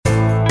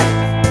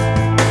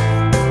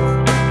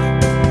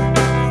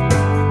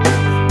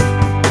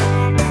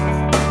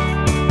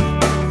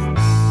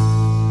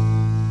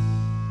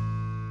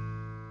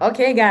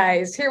Okay,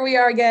 guys, here we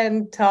are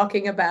again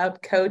talking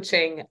about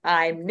coaching.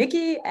 I'm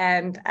Nikki,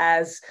 and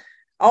as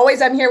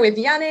always, I'm here with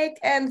Yannick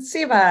and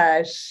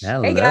Sivash. Hey,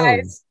 Hello.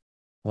 guys.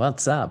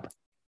 What's up?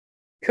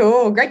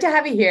 Cool. Great to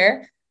have you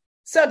here.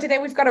 So today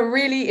we've got a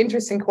really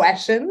interesting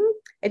question.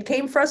 It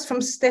came for us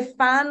from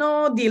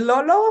Stefano Di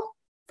Lolo Oh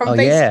from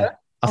Facebook. yeah,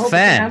 a I hope I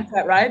fan. pronounced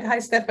that right. Hi,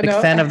 Big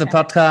Stefano. fan of the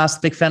podcast,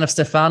 big fan of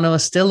Stefano.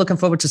 Still looking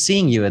forward to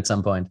seeing you at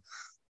some point.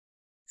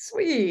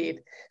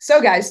 Sweet.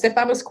 So, guys,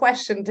 Stefano's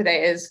question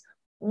today is,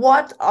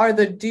 what are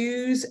the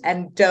do's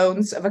and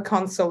don'ts of a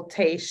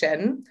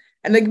consultation?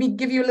 And let me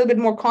give you a little bit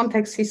more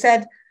context. He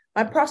said,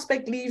 my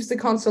prospect leaves the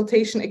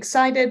consultation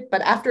excited,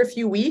 but after a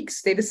few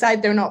weeks, they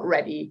decide they're not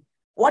ready.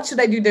 What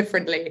should I do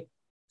differently?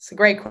 It's a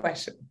great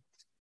question.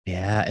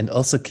 Yeah, and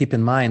also keep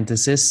in mind,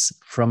 this is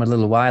from a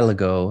little while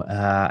ago,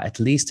 at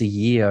least a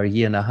year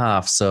and a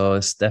half. So,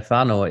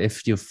 Stefano,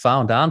 if you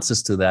found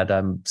answers to that,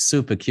 I'm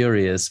super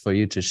curious for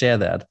you to share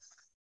that.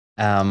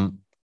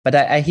 But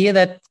I hear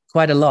that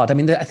quite a lot. I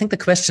mean, I think the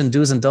question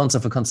do's and don'ts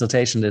of a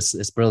consultation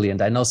is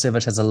brilliant. I know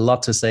Sivash has a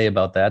lot to say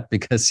about that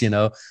because,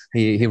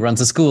 he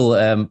runs a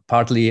school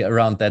partly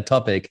around that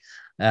topic.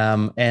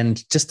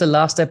 And just the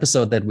last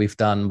episode that we've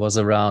done was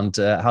around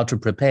how to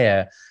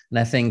prepare. And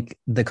I think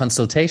the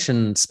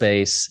consultation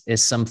space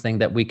is something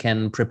that we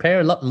can prepare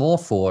a lot more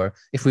for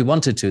if we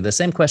wanted to. The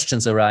same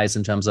questions arise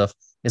in terms of,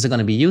 is it going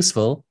to be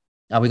useful?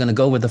 Are we going to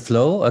go with the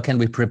flow, or can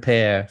we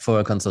prepare for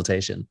a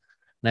consultation?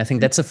 And I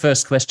think that's the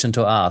first question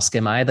to ask.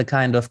 Am I the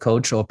kind of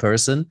coach or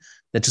person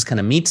that just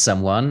kind of meets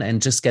someone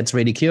and just gets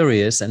really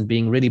curious and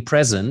being really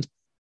present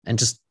and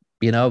just,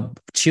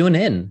 tune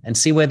in and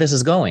see where this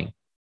is going?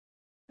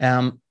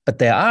 But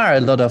there are a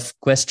lot of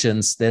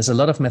questions. There's a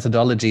lot of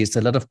methodologies,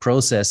 a lot of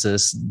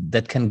processes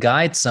that can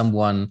guide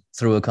someone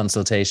through a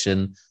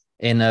consultation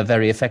in a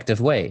very effective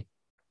way.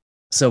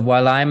 So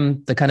while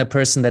I'm the kind of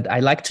person that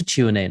I like to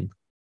tune in,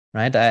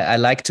 right? I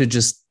like to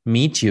just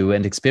meet you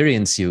and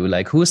experience you.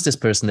 Like, who is this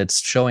person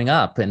that's showing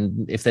up?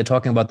 And if they're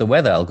talking about the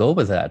weather, I'll go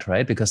with that,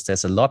 right? Because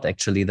there's a lot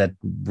actually that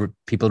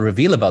people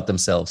reveal about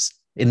themselves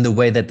in the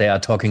way that they are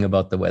talking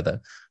about the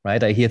weather,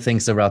 right? I hear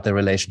things about their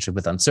relationship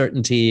with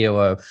uncertainty,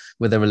 or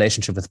with their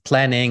relationship with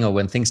planning, or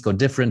when things go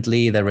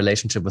differently, their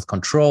relationship with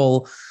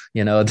control.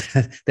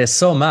 There's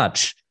so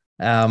much.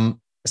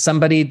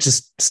 Somebody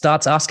just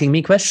starts asking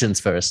me questions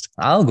first.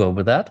 I'll go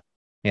with that.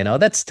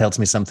 That tells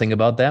me something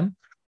about them.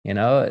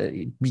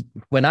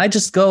 When I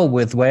just go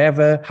with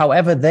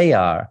however they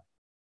are,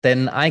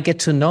 then I get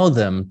to know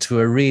them to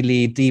a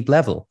really deep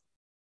level.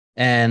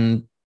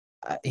 And,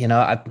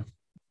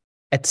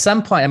 at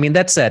some point, I mean,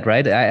 that's it,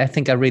 right? I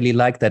think I really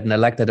like that. And I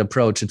like that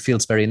approach. It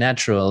feels very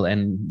natural.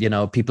 And,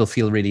 people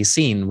feel really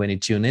seen when you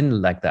tune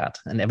in like that.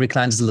 And every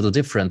client is a little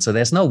different. So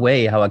there's no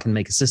way how I can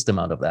make a system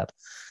out of that.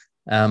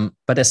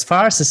 But as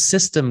far as the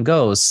system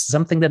goes,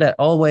 something that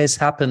always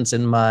happens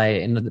in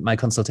my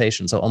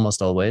consultations, so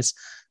almost always,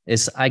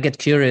 is I get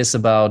curious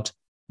about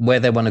where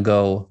they want to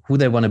go, who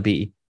they want to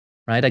be,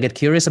 right? I get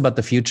curious about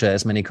the future,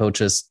 as many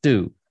coaches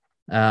do.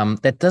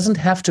 That doesn't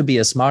have to be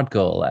a SMART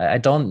goal. I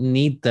don't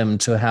need them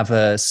to have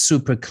a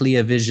super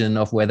clear vision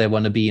of where they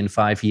want to be in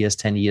 5 years,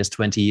 10 years,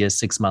 20 years,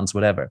 6 months,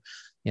 whatever.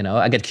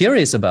 I get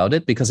curious about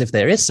it because if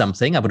there is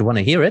something, I would want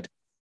to hear it.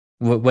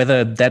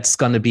 Whether that's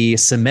going to be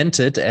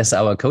cemented as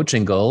our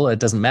coaching goal, it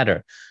doesn't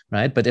matter,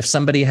 right? But if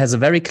somebody has a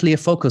very clear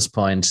focus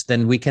point,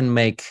 then we can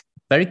make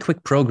very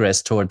quick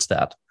progress towards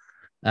that.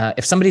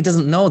 If somebody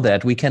doesn't know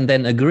that, we can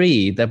then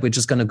agree that we're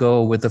just going to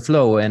go with the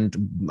flow, and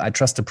I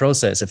trust the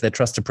process. If they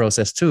trust the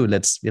process too,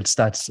 let's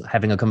start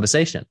having a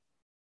conversation,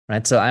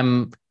 right?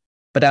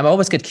 But I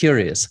always get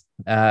curious.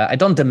 I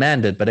don't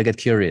demand it, but I get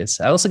curious.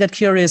 I also get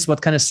curious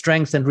what kind of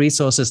strength and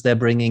resources they're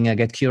bringing. I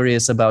get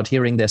curious about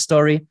hearing their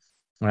story,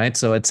 right?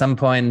 So at some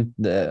point,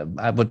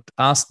 I would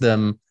ask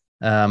them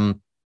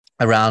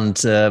around,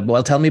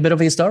 tell me a bit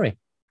of your story.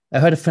 I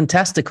heard a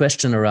fantastic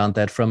question around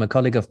that from a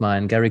colleague of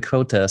mine, Gary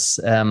Kotas,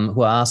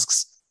 who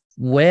asks,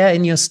 where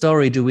in your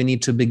story do we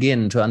need to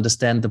begin to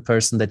understand the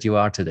person that you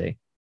are today?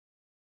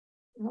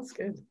 That's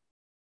good.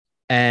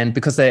 And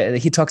because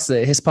he talks,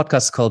 his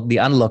podcast is called The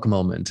Unlock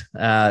Moment.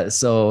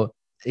 So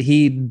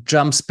he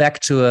jumps back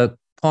to a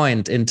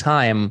point in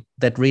time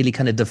that really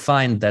kind of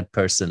defined that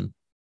person,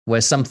 where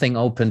something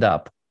opened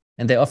up.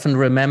 And they often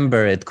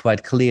remember it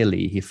quite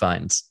clearly, he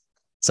finds.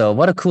 So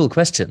what a cool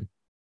question.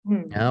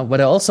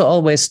 What I also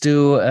always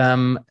do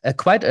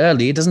quite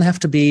early, it doesn't have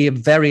to be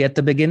very at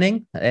the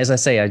beginning. As I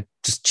say, I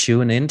just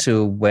tune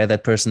into where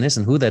that person is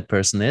and who that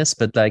person is.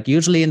 But like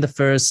usually in the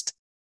first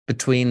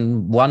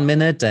between 1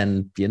 minute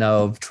and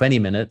 20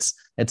 minutes,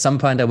 at some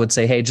point I would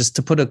say, hey, just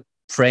to put a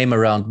frame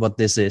around what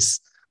this is.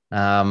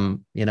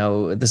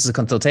 This is a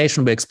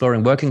consultation. We're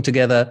exploring working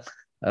together.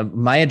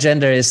 My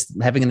agenda is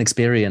having an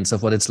experience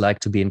of what it's like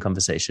to be in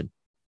conversation.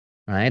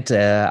 Right.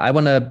 I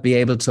want to be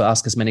able to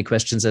ask as many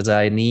questions as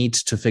I need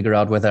to figure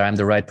out whether I'm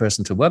the right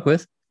person to work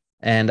with.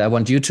 And I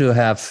want you to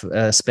have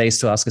space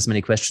to ask as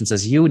many questions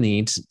as you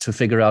need to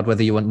figure out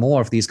whether you want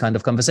more of these kind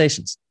of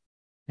conversations.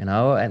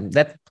 And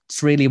that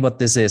that's really what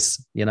this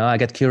is. I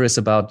get curious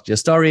about your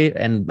story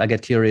and I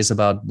get curious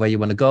about where you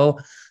want to go.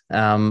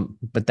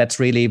 But that's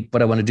really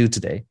what I want to do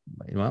today.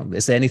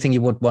 Is there anything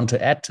you would want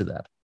to add to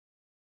that?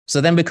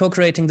 So then we're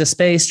co-creating the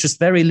space, just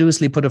very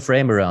loosely put a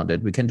frame around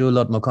it. We can do a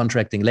lot more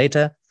contracting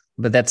later,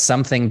 but that's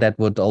something that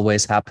would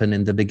always happen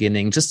in the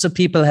beginning, just so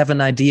people have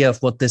an idea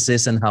of what this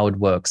is and how it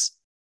works,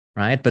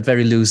 right? But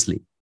very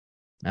loosely.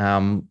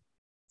 And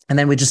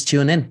then we just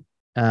tune in.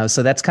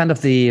 So that's kind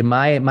of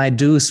my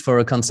dues for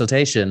a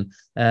consultation,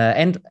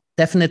 and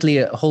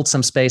definitely hold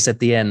some space at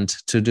the end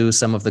to do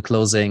some of the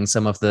closing,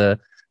 some of the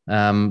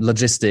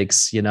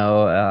logistics.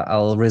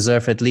 I'll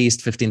reserve at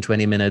least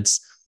 15-20 minutes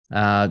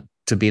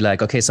to be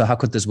like, okay, so how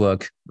could this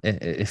work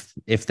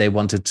if they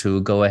wanted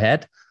to go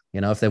ahead?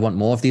 If they want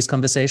more of these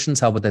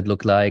conversations, how would that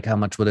look like? How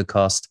much would it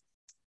cost?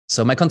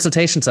 So my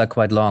consultations are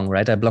quite long,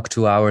 right? I block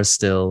 2 hours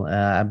still.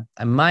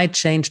 I might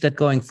change that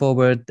going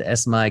forward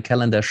as my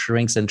calendar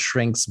shrinks and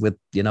shrinks with,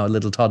 a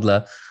little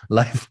toddler.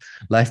 Life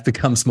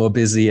becomes more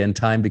busy and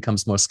time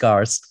becomes more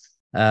scarce.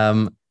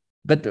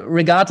 But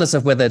regardless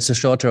of whether it's a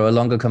shorter or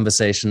longer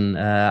conversation,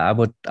 I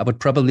would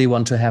probably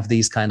want to have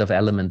these kind of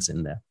elements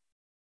in there.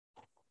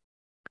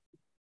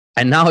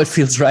 And now it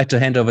feels right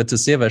to hand over to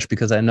Siavash,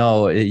 because I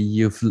know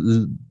you've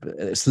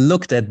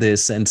looked at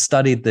this and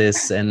studied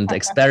this and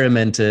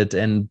experimented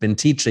and been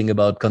teaching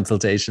about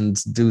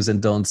consultations, do's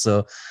and don'ts.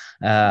 So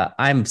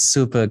I'm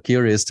super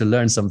curious to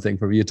learn something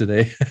from you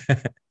today.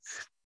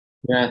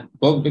 Yeah.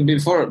 Well,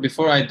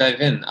 before I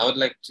dive in, I would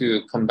like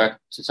to come back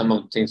to some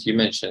of the things you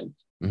mentioned.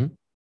 Mm-hmm.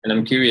 And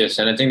I'm curious,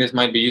 and I think this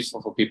might be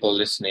useful for people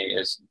listening,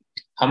 is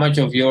how much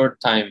of your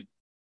time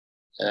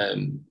are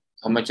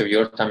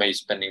you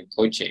spending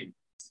coaching?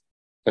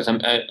 Because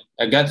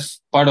I got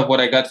part of what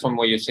I got from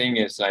what you're saying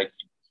is like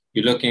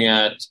you're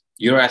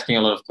asking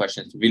a lot of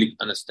questions to really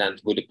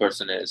understand who the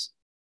person is,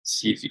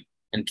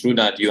 and through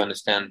that you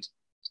understand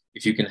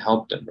if you can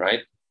help them,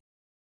 right?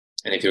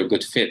 And if you're a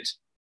good fit.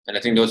 And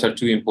I think those are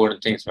two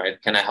important things, right?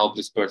 Can I help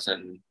this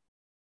person?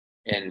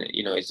 And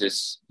is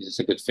this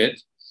a good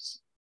fit?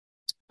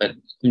 But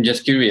I'm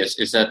just curious,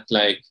 is that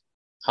like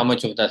how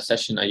much of that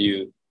session are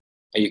you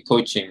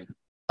coaching?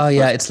 Oh,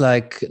 yeah, it's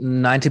like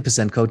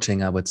 90%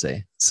 coaching, I would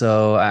say.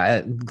 So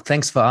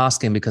thanks for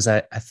asking, because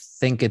I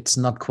think it's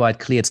not quite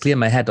clear. It's clear in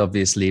my head,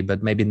 obviously,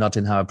 but maybe not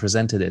in how I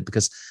presented it.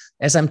 Because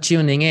as I'm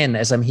tuning in,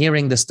 as I'm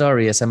hearing the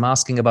story, as I'm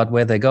asking about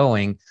where they're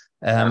going,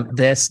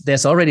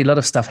 there's already a lot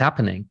of stuff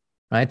happening,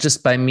 right?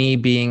 Just by me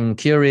being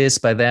curious,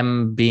 by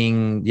them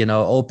being,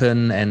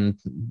 open and,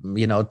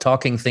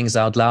 talking things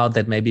out loud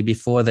that maybe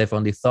before they've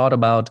only thought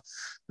about,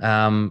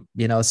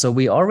 so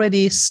we're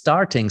already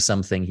starting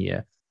something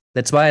here.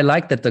 That's why I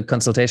like that the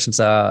consultations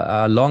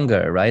are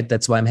longer, right?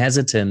 That's why I'm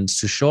hesitant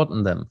to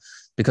shorten them,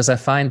 because I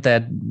find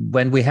that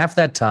when we have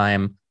that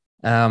time,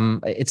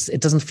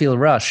 it doesn't feel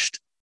rushed.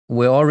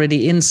 We're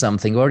already in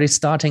something, we're already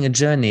starting a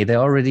journey.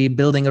 They're already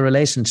building a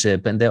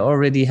relationship and they're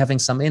already having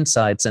some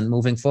insights and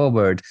moving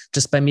forward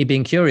just by me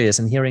being curious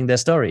and hearing their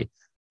story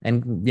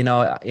and,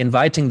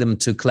 inviting them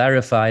to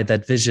clarify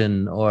that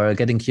vision or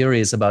getting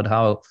curious about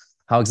how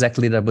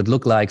exactly that would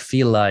look like,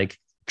 feel like.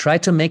 Try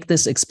to make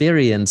this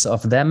experience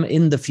of them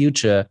in the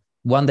future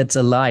one that's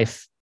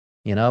alive,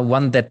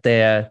 one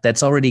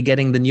that's already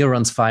getting the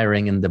neurons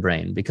firing in the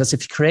brain. Because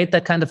if you create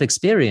that kind of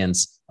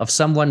experience of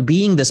someone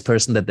being this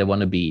person that they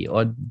want to be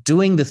or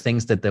doing the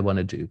things that they want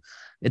to do,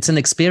 it's an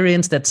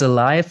experience that's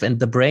alive, and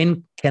the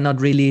brain cannot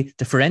really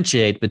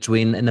differentiate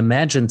between an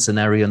imagined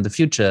scenario in the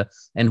future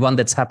and one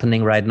that's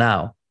happening right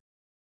now.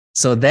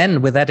 So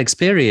then with that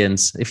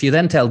experience, if you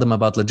then tell them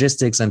about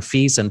logistics and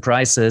fees and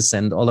prices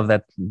and all of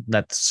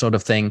that sort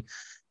of thing,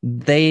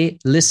 they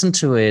listen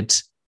to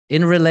it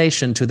in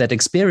relation to that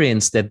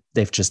experience that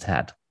they've just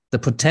had, the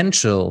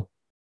potential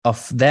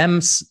of them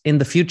in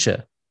the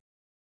future,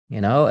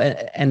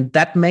 and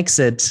that makes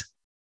it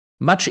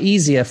much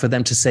easier for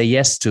them to say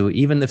yes to,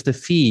 even if the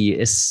fee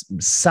is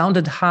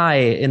sounded high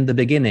in the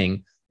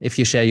beginning, if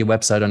you share your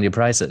website on your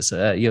prices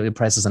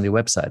on your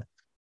website.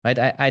 Right,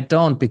 I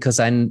don't, because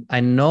I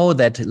know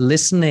that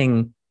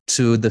listening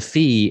to the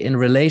fee in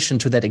relation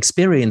to that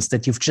experience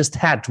that you've just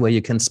had, where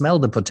you can smell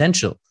the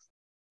potential,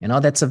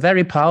 that's a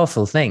very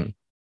powerful thing.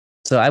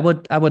 So I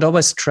would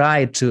always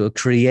try to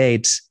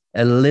create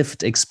a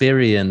lived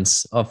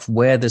experience of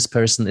where this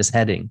person is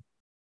heading,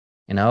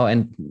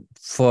 and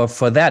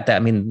for that, I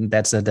mean,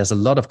 there's a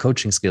lot of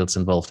coaching skills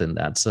involved in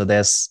that. So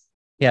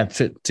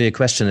to your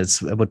question,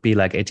 it would be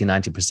like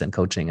 80-90%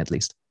 coaching at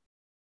least.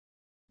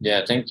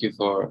 Yeah, thank you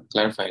for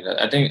clarifying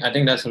that. I think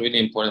that's a really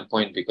important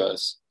point,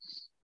 because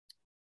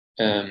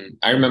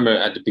I remember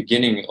at the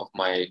beginning of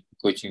my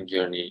coaching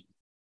journey,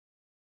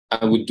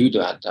 I would do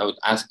that. I would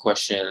ask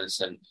questions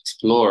and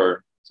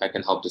explore if I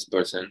can help this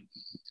person.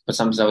 But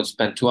sometimes I would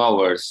spend 2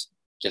 hours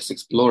just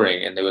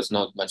exploring, and there was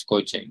not much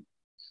coaching.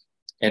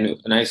 And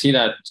I see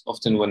that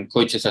often when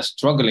coaches are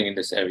struggling in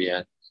this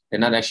area, they're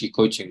not actually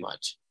coaching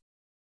much,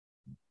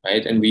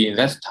 right? And we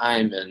invest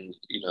time and,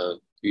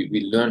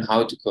 we learn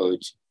how to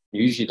coach.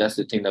 Usually that's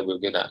the thing that we're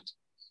good at.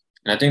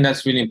 And I think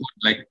that's really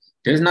important. Like,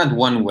 there's not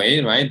one way,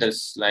 right?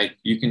 There's like,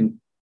 you can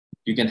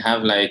you can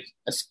have like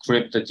a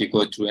script that you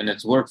go through, and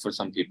it's worked for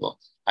some people.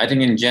 I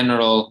think in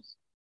general,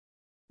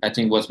 I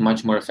think what's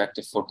much more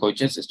effective for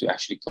coaches is to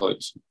actually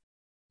coach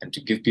and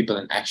to give people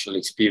an actual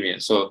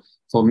experience. So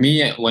for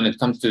me, when it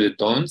comes to the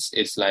don'ts,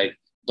 it's like,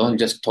 don't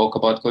just talk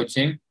about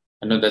coaching.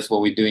 I know that's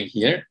what we're doing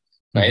here,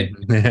 right?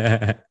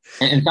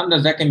 And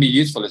sometimes that can be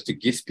useful, is to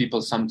give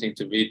people something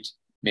to read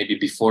maybe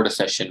before the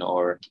session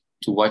or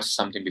to watch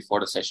something before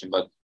the session.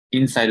 But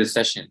inside the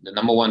session, the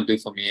number one do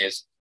for me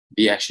is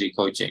be actually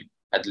coaching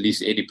at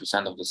least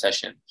 80% of the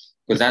session,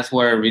 because that's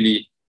where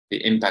really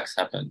the impact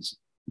happens.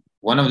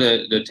 One of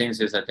the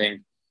things is, I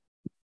think,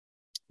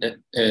 that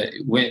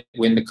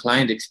when the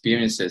client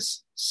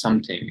experiences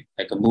something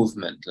like a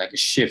movement, like a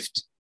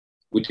shift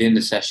within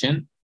the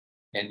session,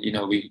 and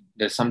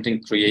there's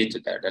something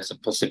created there, there's a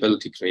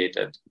possibility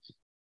created.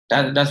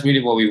 That's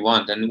really what we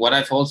want. And what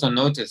I've also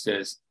noticed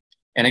is,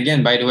 and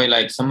again, by the way,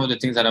 like some of the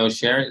things that I will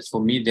share is,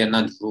 for me, they're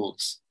not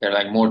rules. They're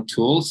like more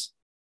tools.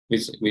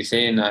 We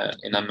say in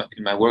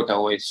my work, I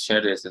always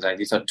share this, is like,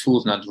 these are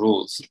tools, not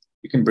rules.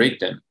 You can break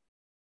them,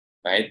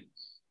 right?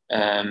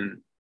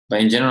 But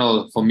in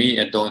general, for me,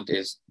 a don't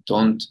is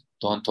don't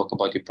talk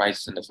about your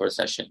prices in the first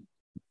session.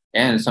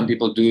 And some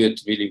people do it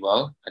really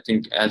well. I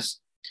think as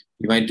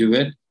you might do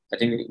it, I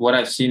think what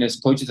I've seen is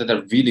coaches that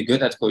are really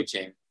good at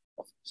coaching,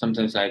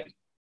 sometimes like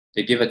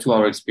they give a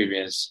 2-hour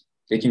experience,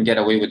 they can get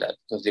away with that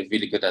because they're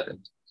really good at it.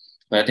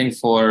 But I think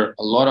for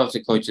a lot of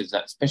the coaches,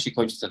 especially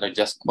coaches that are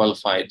just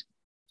qualified,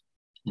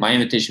 my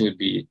invitation would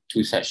be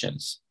 2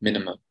 sessions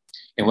minimum.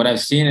 And what I've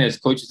seen is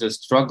coaches that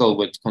struggle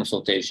with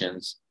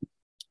consultations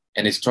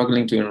and they're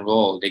struggling to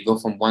enroll, they go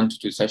from 1 to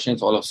 2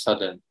 sessions, all of a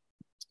sudden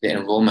the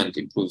enrollment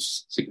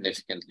improves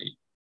significantly.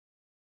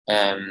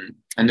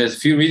 And there's a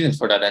few reasons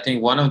for that. I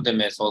think one of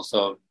them is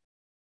also,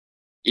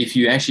 if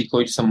you actually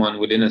coach someone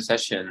within a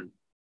session,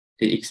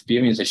 they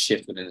experience a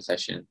shift within a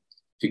session.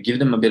 If you give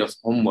them a bit of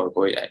homework,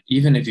 or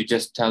even if you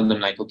just tell them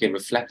like, okay,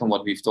 reflect on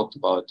what we've talked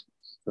about,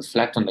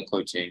 reflect on the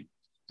coaching,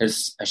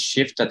 there's a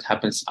shift that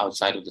happens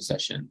outside of the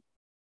session.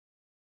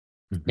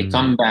 Mm-hmm. They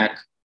come back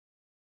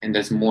and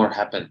there's more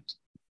happened.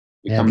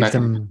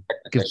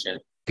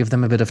 Give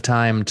them a bit of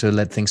time to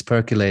let things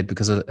percolate,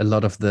 because a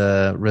lot of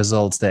the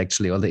results, or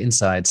the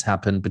insights,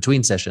 happen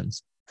between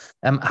sessions.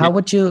 How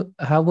would you,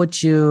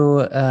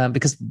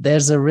 because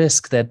there's a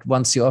risk that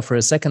once you offer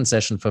a second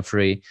session for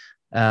free,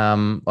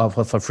 or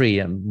for free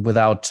and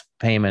without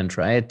payment,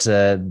 right?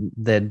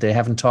 That they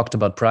haven't talked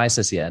about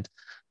prices yet.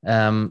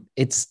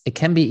 It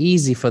can be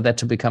easy for that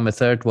to become a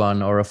third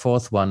one or a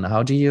fourth one.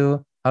 How do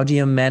you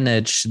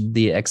manage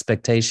the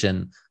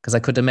expectation? Because I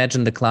could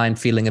imagine the client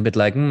feeling a bit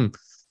like,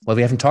 well,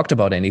 we haven't talked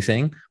about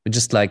anything. We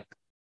just like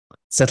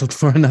settled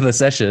for another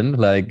session.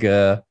 Like,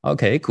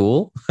 okay,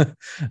 cool.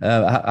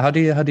 How do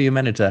you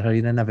manage that? How do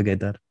you navigate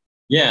that?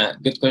 Yeah,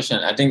 good question.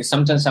 I think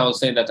sometimes I will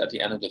say that at the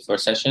end of the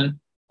first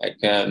session, like,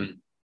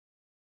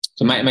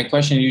 so my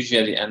question usually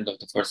at the end of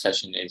the first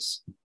session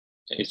is,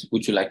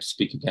 would you like to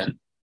speak again?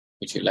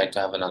 Would you like to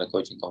have another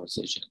coaching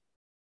conversation?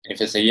 And if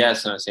they say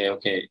yes, and I say,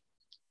 okay,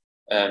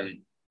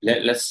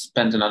 let's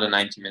spend another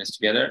 90 minutes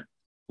together.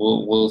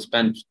 We'll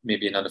spend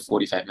maybe another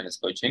 45 minutes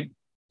coaching. In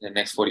the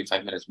next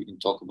 45 minutes, we can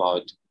talk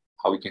about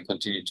how we can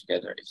continue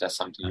together, if that's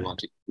something you want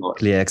to explore.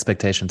 Clear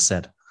expectations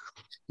set.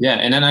 Yeah,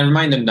 and then I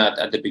remind them that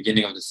at the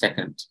beginning of the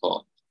second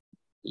call,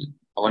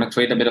 I want to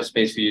create a bit of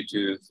space for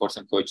you for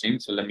some coaching.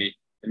 So let me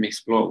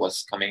explore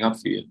what's coming up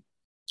for you.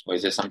 Or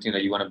is there something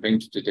that you want to bring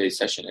to today's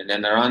session? And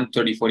then around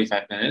 30,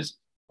 45 minutes,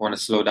 I want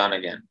to slow down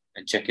again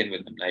and check in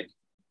with them. Like,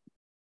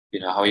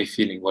 how are you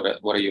feeling? What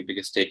are your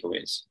biggest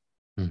takeaways?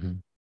 Mm-hmm.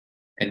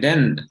 And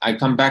then I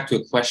come back to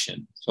a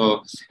question.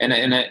 So, and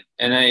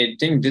I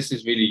think this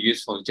is really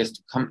useful,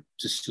 just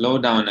to slow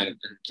down and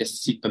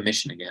just seek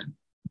permission again.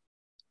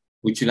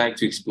 Would you like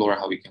to explore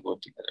how we can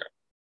work together?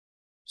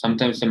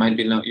 Sometimes they might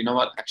be, you know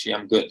what, actually,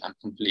 I'm good. I'm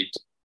complete.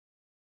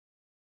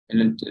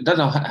 And it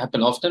doesn't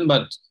happen often,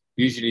 but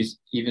usually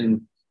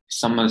even if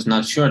someone's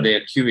not sure, they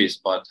are curious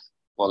about,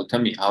 well,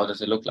 tell me, how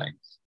does it look like?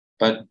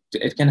 But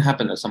it can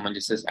happen that someone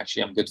just says,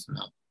 actually, I'm good for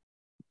now.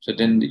 So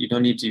then you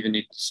don't need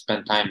to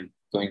spend time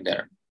going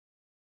there.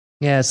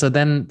 Yeah, so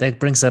then that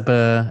brings up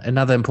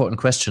another important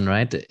question,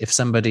 right? If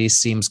somebody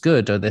seems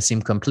good, or they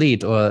seem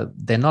complete, or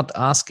they're not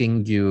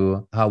asking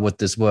you, how would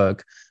this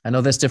work? I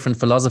know there's different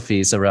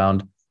philosophies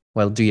around,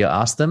 well, do you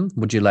ask them?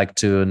 Would you like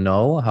to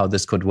know how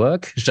this could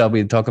work? Shall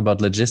we talk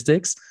about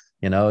logistics?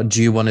 Do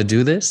you want to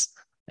do this?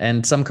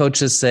 And some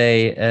coaches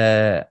say,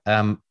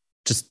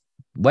 just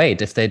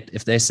wait. If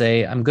they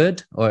say I'm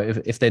good, or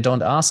if they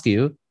don't ask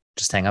you,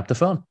 just hang up the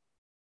phone.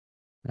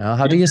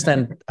 How do you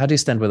stand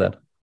with that?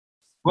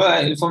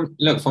 Well,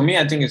 for me,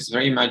 I think it's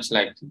very much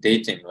like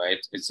dating, right?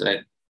 It's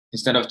like,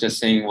 instead of just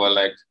saying, well,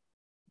 like,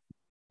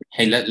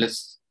 hey,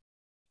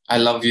 I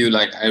love you,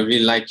 like, I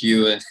really like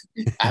you, and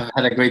I've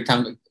had a great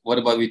time. What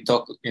about we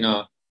talk,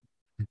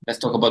 let's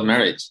talk about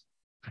marriage.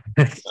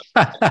 The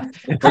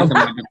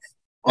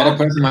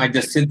person might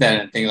just sit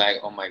there and think like,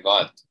 oh my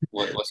God,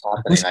 what's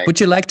happening? Would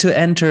you like to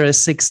enter a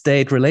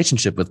 6-date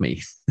relationship with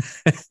me?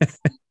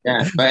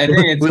 Yeah, but I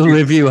think we'll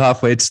review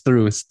halfway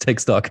through. Take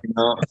stock. You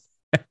know,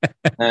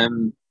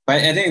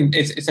 but I think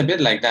it's a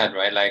bit like that,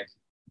 right? Like,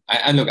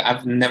 I look,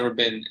 I've never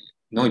been,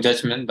 no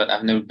judgment, but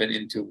I've never been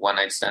into one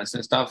night stands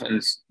and stuff,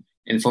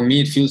 and for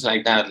me, it feels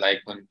like that.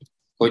 Like when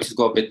coaches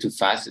go a bit too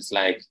fast, it's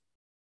like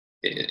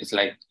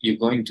you're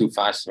going too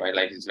fast, right?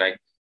 Like it's like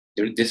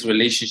this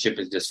relationship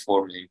is just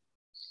forming.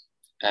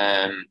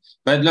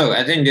 But look,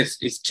 I think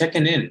it's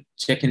checking in.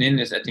 Checking in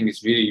is, I think,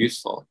 it's really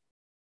useful,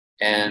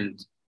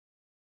 and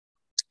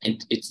I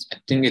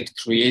think it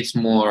creates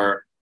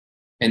more.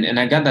 And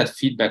I got that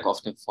feedback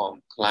often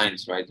from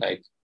clients, right?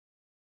 Like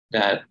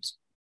that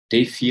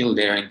they feel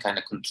they're in kind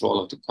of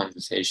control of the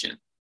conversation,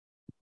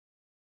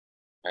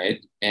 right?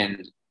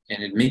 And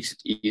it makes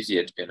it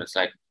easier, to be honest.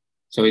 Like,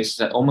 so it's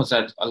almost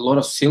that a lot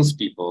of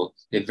salespeople,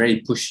 they're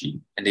very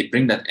pushy and they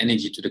bring that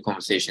energy to the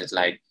conversations.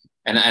 Like,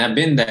 and I've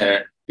been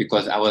there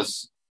because I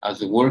was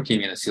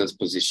working in a sales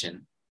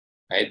position,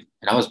 right?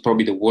 And I was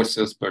probably the worst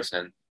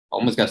salesperson. I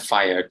almost got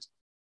fired,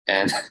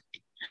 and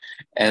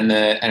and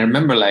I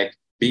remember like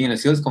being in a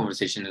sales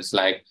conversation. It's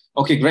like,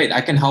 okay, great,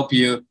 I can help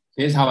you.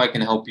 Here's how I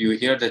can help you.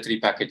 Here are the 3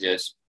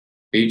 packages.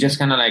 But you're just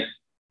kind of like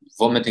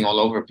vomiting all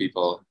over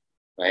people,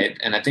 right?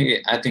 And I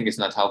think it's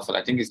not helpful.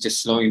 I think it's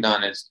just slowing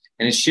down. And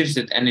it shifts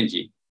that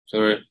energy.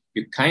 So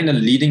you're kind of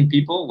leading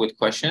people with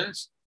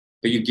questions,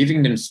 but you're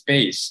giving them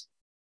space,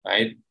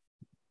 right?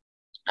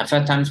 I've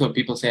had times where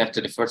people say after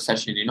the first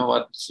session, you know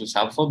what, this was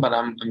helpful, but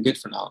I'm good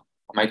for now.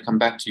 I might come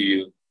back to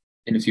you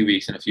in a few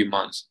weeks, in a few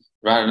months,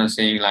 rather than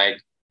saying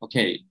like,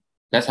 okay,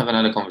 let's have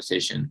another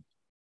conversation,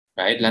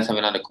 right? Let's have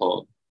another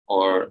call.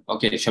 Or,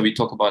 okay, shall we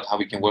talk about how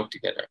we can work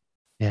together?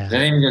 Yeah. I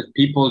think that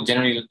people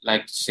generally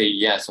like to say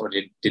yes, or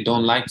they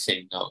don't like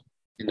saying no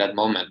in that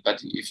moment.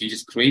 But if you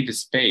just create the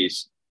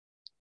space,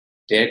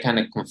 they're kind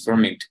of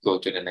confirming to go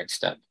to the next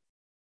step.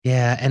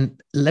 Yeah, and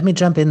let me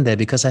jump in there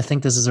because I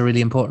think this is a really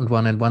important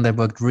one and one that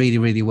worked really,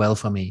 really well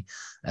for me.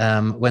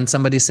 When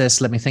somebody says,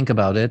 "Let me think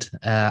about it,"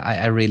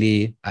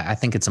 I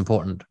think it's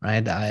important,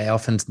 right? I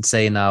often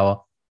say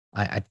now,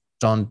 I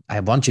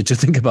want you to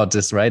think about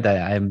this, right?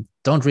 I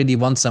don't really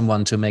want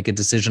someone to make a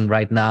decision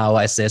right now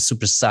as they're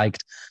super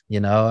psyched,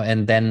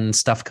 and then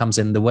stuff comes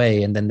in the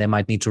way and then they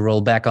might need to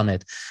roll back on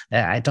it.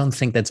 I don't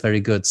think that's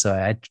very good. So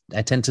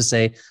I tend to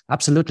say,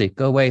 absolutely,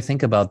 go away,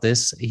 think about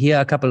this. Here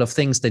are a couple of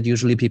things that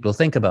usually people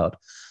think about.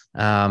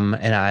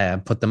 And I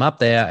put them up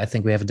there. I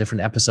think we have a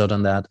different episode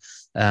on that.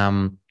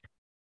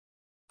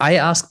 I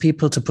ask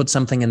people to put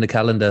something in the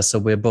calendar so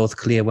we're both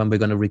clear when we're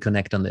going to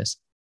reconnect on this.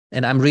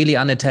 And I'm really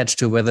unattached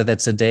to whether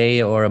that's a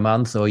day or a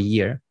month or a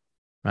year,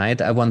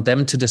 right? I want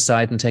them to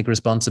decide and take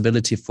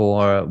responsibility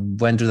for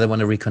when do they want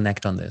to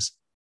reconnect on this.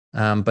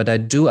 But I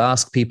do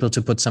ask people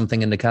to put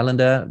something in the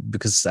calendar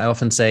because I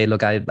often say,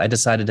 look, I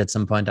decided at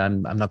some point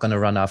I'm not going to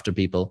run after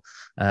people.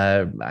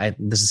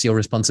 This is your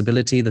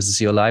responsibility. This is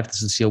your life.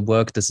 This is your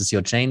work. This is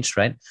your change,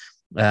 right?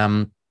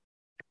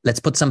 Let's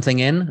put something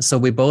in so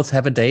we both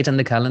have a date in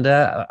the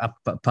calendar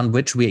upon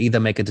which we either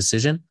make a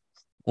decision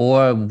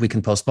or we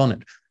can postpone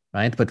it.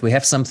 Right. But we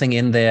have something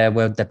in there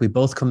that we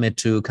both commit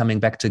to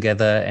coming back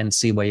together and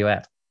see where you're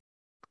at.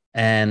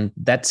 And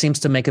that seems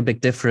to make a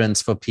big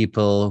difference for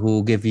people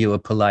who give you a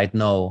polite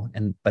no.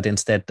 But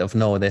instead of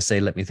no, they say,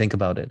 let me think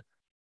about it.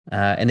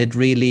 And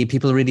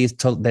people really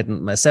told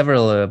that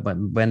several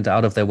went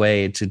out of their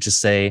way to just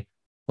say,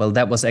 well,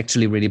 that was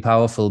actually really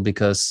powerful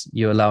because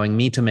you're allowing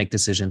me to make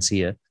decisions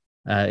here.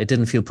 It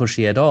didn't feel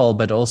pushy at all,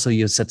 but also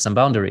you set some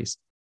boundaries.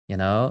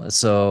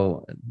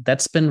 So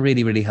that's been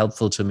really, really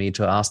helpful to me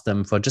to ask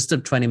them for just a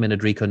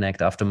 20-minute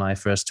reconnect after my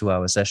first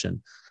 2-hour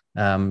session.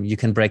 You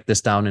can break this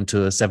down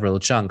into several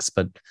chunks,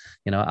 but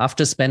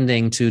after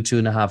spending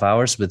 2.5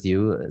 hours with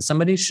you,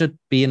 somebody should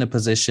be in a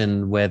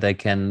position where they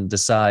can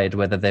decide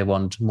whether they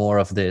want more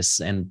of this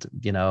and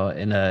in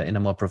a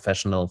more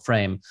professional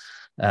frame,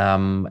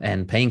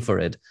 and paying for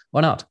it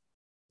or not.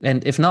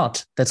 And if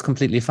not, that's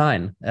completely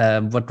fine.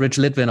 What Rich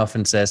Litvin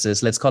often says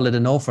is, let's call it a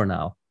no for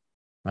now.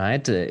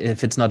 Right?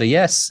 If it's not a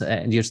yes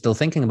and you're still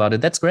thinking about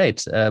it, that's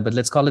great. But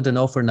let's call it a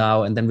no for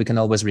now, and then we can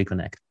always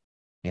reconnect.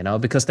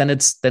 Because then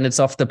it's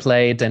off the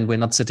plate and we're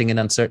not sitting in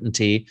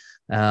uncertainty.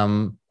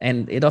 And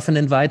it often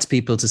invites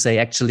people to say,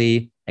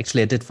 actually, I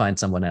did find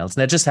someone else.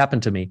 And that just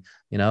happened to me.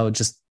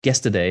 Just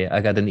yesterday, I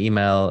got an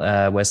email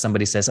where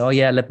somebody says, oh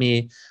yeah, let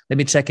me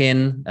check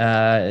in.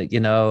 I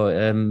need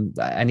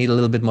a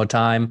little bit more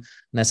time.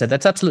 And I said,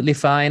 that's absolutely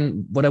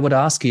fine. What I would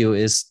ask you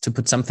is to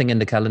put something in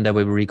the calendar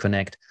where we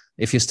reconnect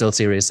if you're still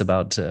serious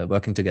about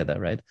working together,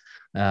 right?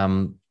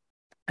 And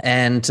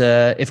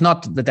if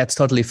not, that's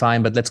totally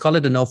fine, but let's call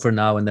it a no for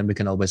now, and then we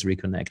can always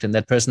reconnect. And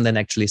that person then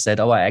actually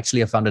said, oh, I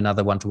found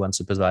another one-to-one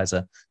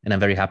supervisor, and I'm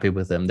very happy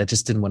with them. They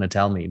just didn't want to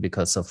tell me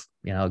because of,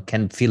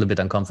 can feel a bit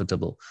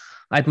uncomfortable.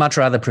 I'd much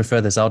rather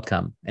prefer this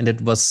outcome. And it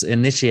was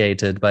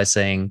initiated by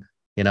saying,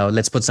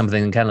 let's put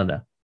something in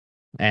calendar.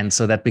 And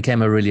so that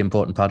became a really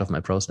important part of my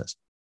process.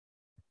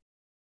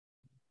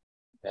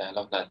 Yeah, I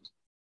love that.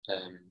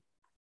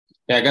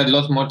 I got a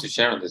lot more to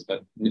share on this,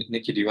 but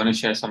Nikki, do you want to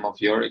share some of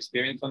your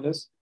experience on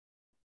this?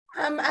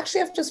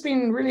 Actually, I've just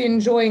been really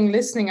enjoying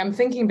listening. I'm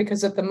thinking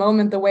because at the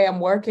moment, the way I'm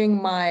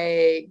working,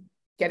 my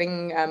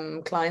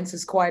getting clients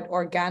is quite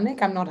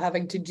organic. I'm not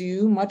having to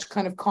do much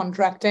kind of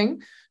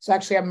contracting. So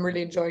actually, I'm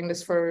really enjoying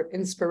this for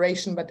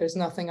inspiration, but there's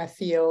nothing I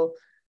feel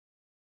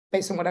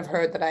based on what I've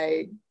heard that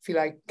I feel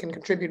I can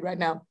contribute right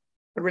now.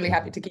 But really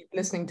happy to keep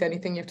listening to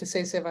anything you have to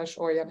say, Sivash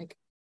or Yannick.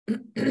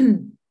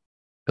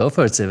 Go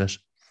for it, Sivash.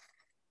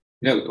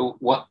 No,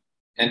 what?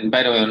 And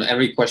by the way, on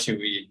every question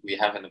we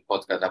have in the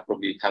podcast, I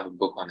probably have a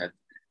book on it.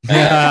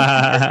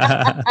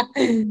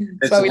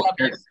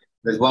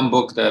 There's one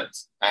book that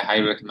I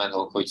highly recommend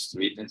all coaches to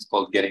read, and it's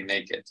called Getting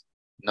Naked.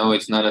 No,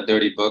 it's not a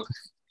dirty book.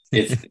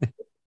 It's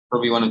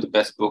probably one of the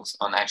best books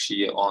on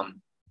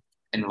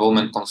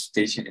enrollment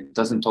consultation. It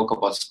doesn't talk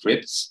about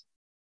scripts.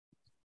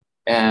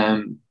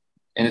 And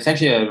it's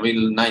actually a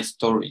really nice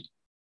story.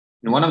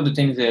 And one of the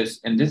things is,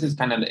 and this is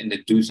kind of in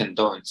the do's and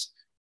don'ts,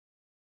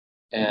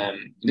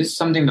 this is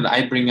something that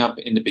I bring up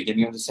in the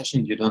beginning of the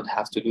session. You don't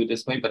have to do it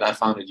this way, but I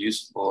found it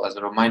useful as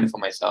a reminder for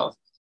myself,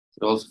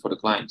 but also for the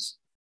clients,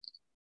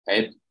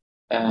 right?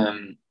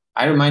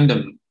 I remind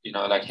them,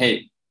 like,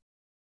 hey,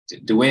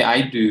 the way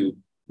I do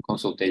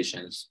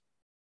consultations,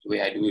 the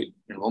way I do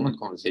enrollment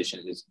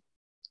conversations is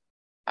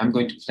I'm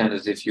going to pretend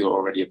as if you're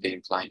already a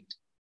paying client.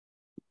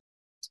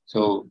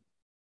 So,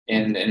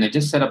 and I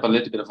just set up a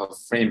little bit of a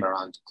frame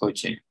around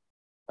coaching,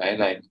 right?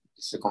 Like,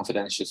 it's a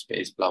confidential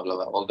space, blah, blah,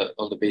 blah,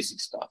 all the basic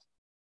stuff.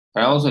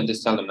 But I also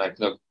just tell them, like,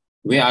 look,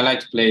 the way I like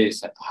to play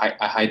is I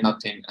hide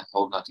nothing and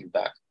hold nothing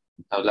back.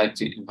 I would like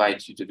to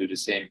invite you to do the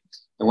same.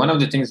 And one of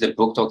the things the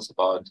book talks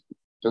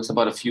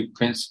about a few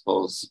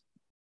principles.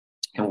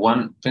 And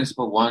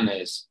principle one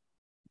is,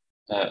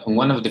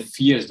 one of the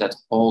fears that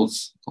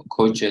holds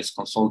coaches,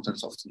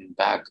 consultants often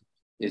back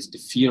is the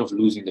fear of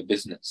losing the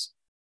business.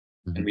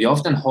 Mm-hmm. And we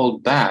often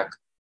hold back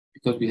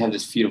because we have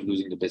this fear of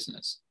losing the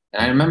business.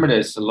 And I remember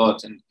this a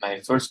lot in my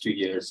first 2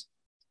 years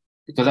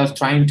because I was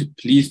trying to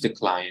please the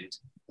client.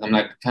 I'm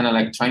like kind of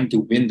like trying to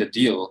win the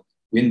deal,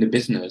 win the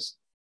business.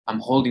 I'm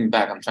holding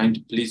back. I'm trying to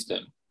please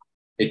them.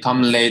 They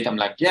come late. I'm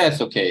like, yeah,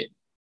 it's okay.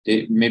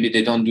 Maybe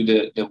they don't do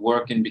the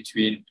work in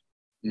between.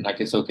 I'm like,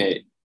 it's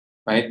okay,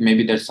 right?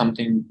 Maybe there's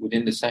something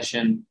within the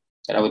session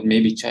that I would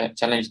maybe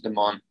challenge them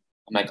on.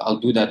 I'm like, I'll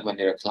do that when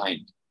they're a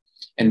client.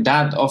 And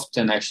that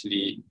often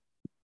actually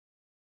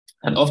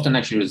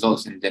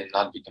results in them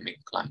not becoming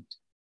a client.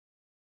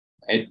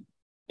 Right?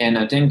 And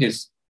I think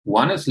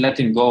one is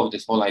letting go of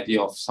this whole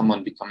idea of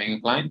someone becoming a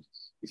client.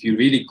 If you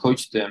really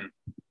coach them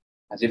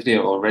as if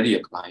they're already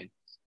a client,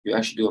 you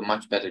actually do a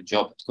much better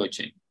job at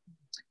coaching.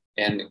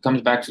 And it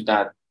comes back to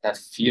that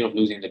fear of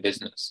losing the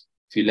business.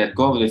 If you let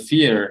go of the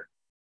fear,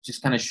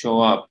 just kind of show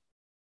up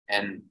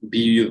and be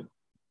you.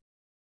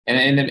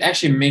 And it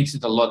actually makes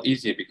it a lot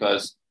easier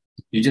because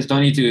you just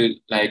don't need to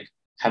like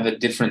have a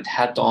different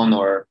hat on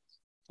or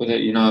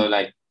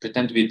like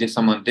pretend to be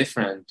someone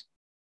different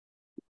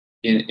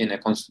in a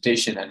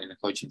consultation and in a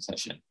coaching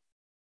session.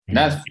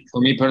 That's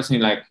for me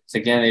personally, like,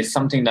 it's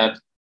something that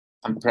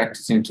I'm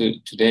practicing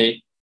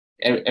today,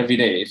 every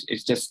day.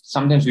 It's just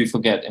sometimes we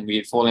forget and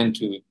we fall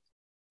into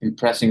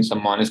impressing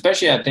someone,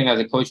 especially I think as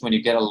a coach, when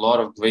you get a lot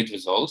of great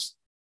results,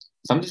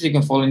 sometimes you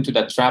can fall into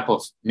that trap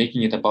of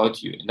making it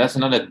about you. And that's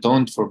another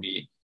don't for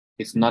me.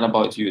 It's not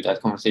about you.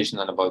 That conversation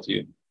is not about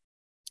you.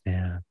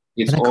 Yeah.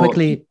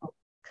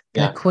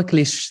 Can I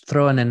quickly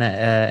throw in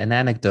an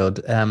anecdote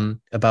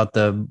about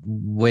the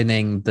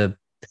winning the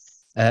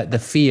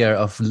fear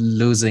of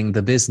losing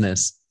the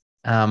business?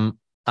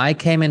 I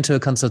came into a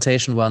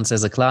consultation once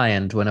as a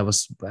client when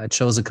I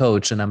chose a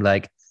coach, and I'm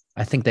like,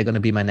 I think they're going to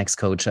be my next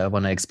coach. I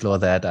want to explore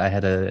that. I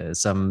had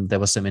there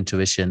was some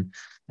intuition.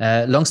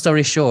 Long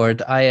story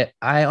short, I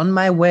on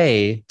my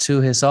way to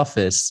his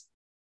office,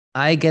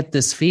 I get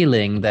this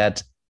feeling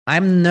that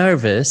I'm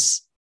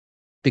nervous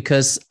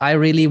because I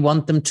really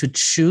want them to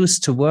choose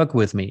to work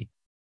with me.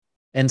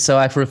 And so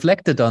I've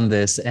reflected on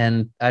this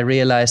and I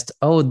realized,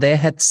 they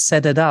had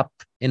set it up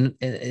in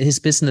his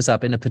business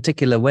up in a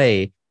particular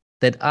way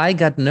that I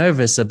got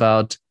nervous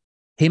about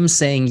him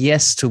saying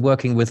yes to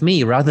working with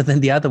me rather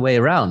than the other way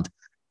around.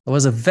 It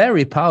was a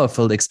very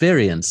powerful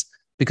experience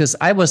because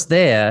I was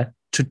there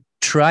to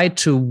try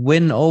to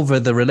win over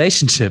the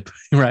relationship,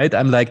 right?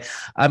 I'm like,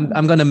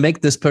 I'm going to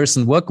make this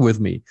person work with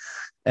me.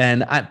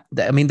 And I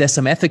mean, there's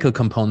some ethical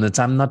components.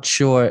 I'm not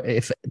sure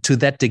if to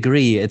that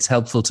degree it's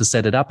helpful to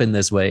set it up in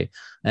this way.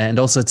 And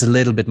also it's a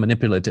little bit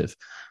manipulative,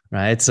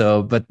 right?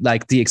 So, but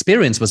like the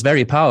experience was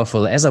very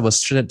powerful as I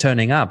was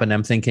turning up and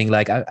I'm thinking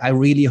like, I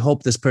really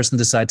hope this person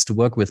decides to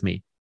work with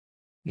me.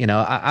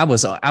 I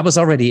was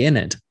already in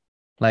it.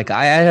 Like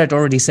I had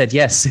already said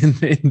yes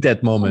in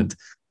that moment.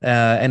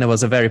 And it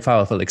was a very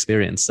powerful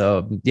experience.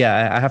 So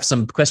yeah, I have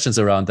some questions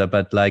around that,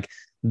 but like,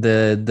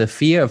 the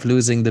fear of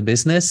losing the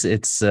business,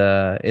 it's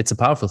a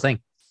powerful thing.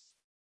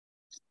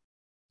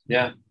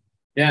 And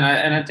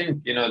I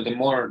think the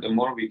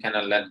more we kind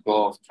of let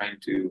go of trying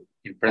to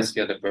impress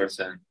the other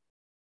person,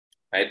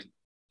 right?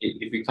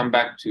 If we come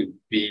back to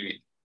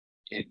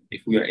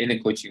if we are in a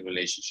coaching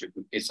relationship,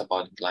 it's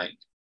about the client,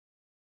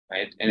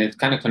 right? And it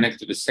kind of connects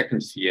to the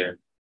second fear,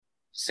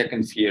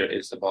 second fear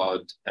is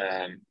about,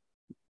 I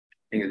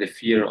think the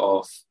fear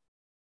of,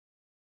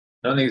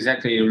 I don't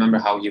exactly remember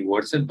how he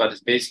words it, but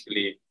it's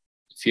basically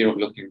the fear of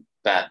looking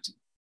bad,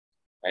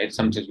 right?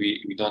 Sometimes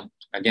we don't,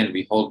 again,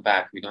 we hold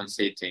back, we don't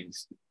say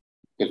things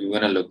because we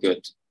want to look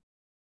good.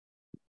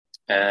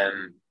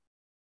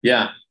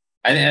 Yeah,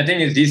 I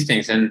think it's these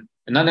things. And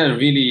another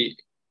really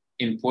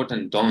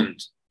important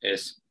don't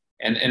is,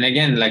 and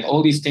again, like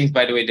all these things,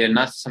 by the way, they're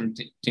not some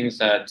things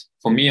that,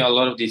 for me, a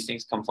lot of these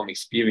things come from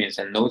experience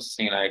and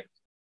noticing, like,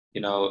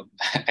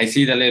 I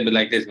see it a little bit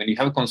like this. When you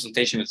have a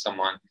consultation with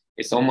someone,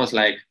 it's almost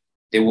like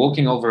they're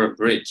walking over a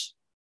bridge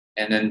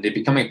and then they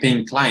become a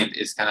paying client.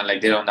 It's kind of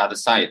like they're on the other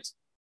side,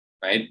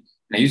 right?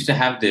 And I used to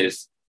have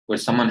this where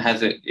someone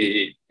has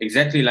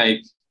exactly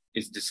like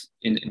it's this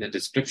in the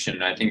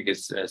description. I think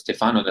it's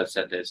Stefano that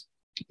said this.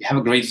 You have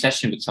a great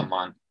session with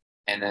someone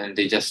and then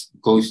they just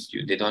ghost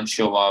you. They don't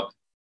show up,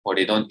 or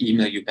they don't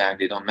email you back.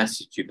 They don't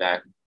message you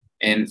back.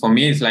 And for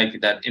me, it's like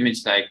that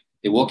image, like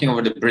they're walking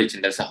over the bridge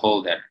and there's a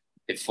hole there.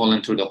 They've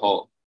fallen through the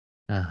hole.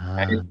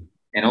 Right?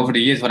 And over the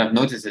years, what I've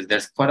noticed is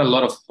there's quite a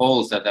lot of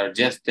holes that are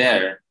just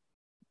there.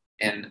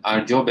 And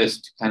our job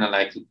is to kind of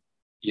like,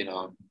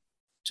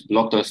 to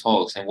block those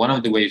holes. And one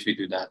of the ways we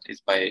do that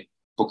is by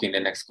booking the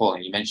next call.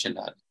 And you mentioned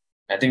that.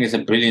 I think it's a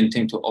brilliant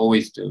thing to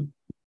always do.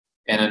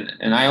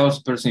 And I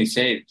also personally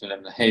say to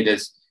them, hey,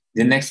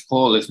 the next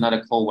call is not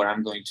a call where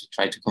I'm going to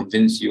try to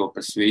convince you or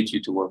persuade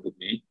you to work with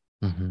me.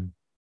 Mm-hmm.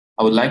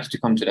 I would like you to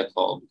come to that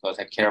call because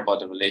I care about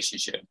the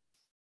relationship.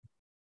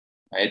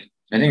 Right?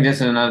 I think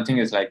that's another thing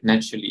is like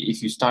naturally,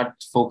 if you start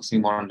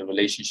focusing more on the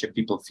relationship,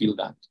 people feel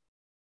that.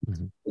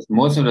 Mm-hmm. Because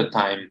most of the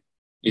time,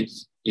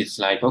 it's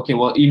like, okay,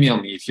 well, email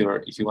me if you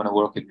want to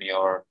work with me,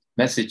 or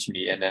message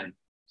me, and then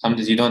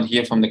sometimes you don't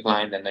hear from the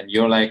client, and then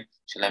you're like,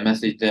 should I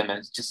message them?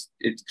 And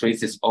it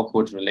creates this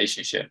awkward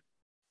relationship.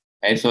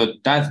 Right? So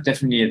that's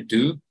definitely a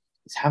do.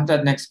 Is have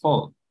that next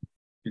call.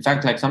 In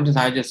fact, like sometimes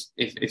I just,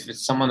 if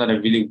it's someone that I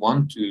really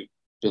want to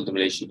build a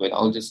relationship with,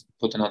 I'll just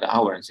put another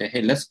hour and say,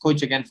 hey, let's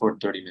coach again for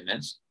 30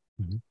 minutes.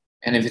 Mm-hmm.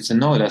 And if it's a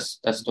no, that's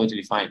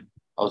totally fine.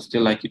 I would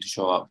still like you to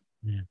show up.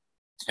 Yeah.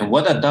 And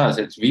what that does,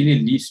 it really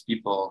leaves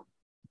people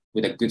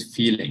with a good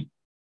feeling.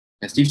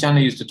 And Steve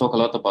Chandler used to talk a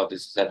lot about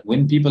this, is that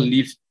when people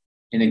leave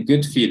in a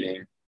good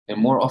feeling, they're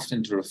more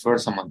often to refer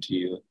someone to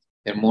you.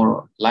 They're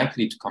more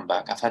likely to come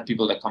back. I've had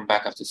people that come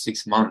back after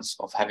 6 months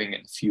of having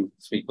a few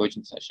free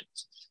coaching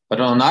sessions. But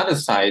on the other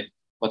side,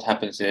 what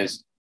happens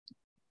is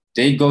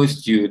they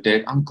ghost you.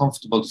 They're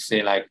uncomfortable to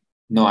say like,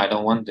 no, I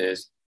don't want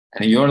this.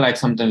 And you're like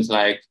sometimes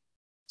like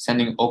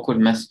sending awkward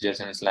messages,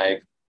 and it's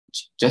like,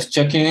 just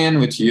checking in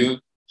with you.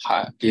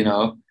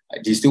 Do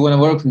you still want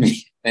to work with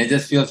me? And it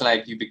just feels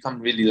like you become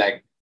really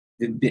like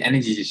the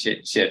energy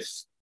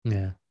shifts.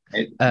 Yeah.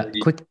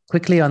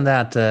 Quickly on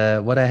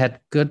that, what I had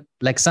good,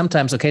 like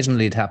sometimes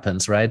occasionally it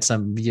happens, right?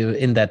 You're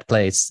in that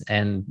place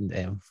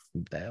and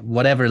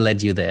whatever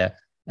led you there.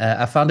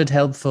 I found it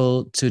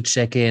helpful to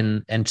check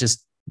in and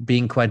just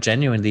being quite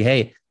genuinely,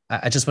 hey,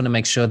 I just want to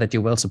make sure that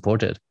you're well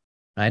supported,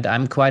 right?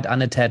 I'm quite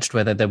unattached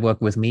whether they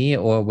work with me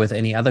or with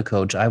any other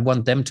coach. I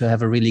want them to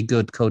have a really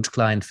good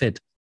coach-client fit,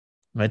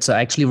 right? So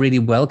I actually really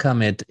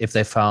welcome it if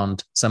they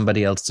found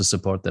somebody else to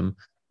support them.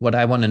 What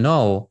I want to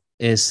know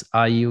is,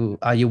 are you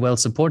well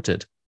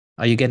supported?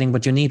 Are you getting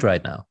what you need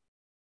right now?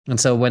 And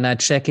so when I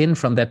check in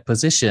from that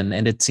position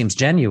and it seems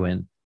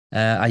genuine,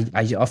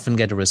 I often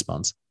get a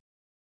response.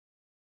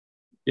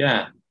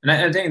 Yeah, and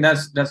I think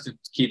that's the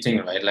key thing,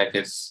 right? Like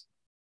it's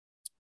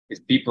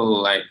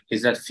people like,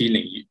 is that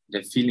feeling,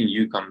 the feeling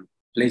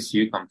place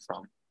you come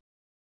from,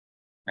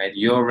 right?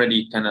 You're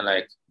already kind of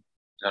like,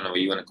 I don't know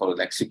what you want to call it,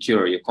 like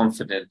secure, you're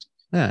confident.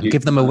 Yeah,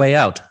 give them a way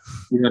out.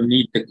 You don't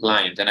need the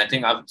client. And I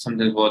think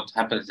sometimes what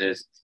happens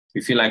is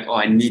you feel like, oh,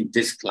 I need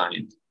this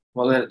client.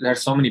 Well, there are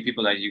so many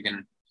people that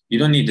you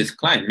don't need this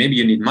client. Maybe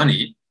you need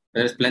money.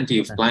 There's plenty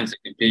of clients that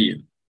can pay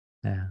you.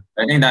 Yeah.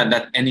 I think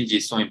that energy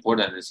is so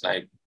important. It's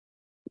like,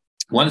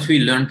 once we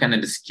learn kind of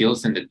the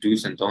skills and the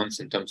do's and don'ts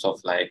in terms of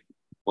like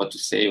what to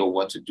say or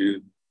what to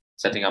do,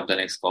 setting up the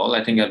next call,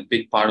 I think a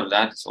big part of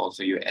that is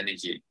also your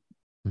energy.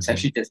 Mm-hmm. It's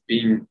actually just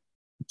being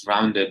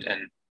grounded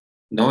and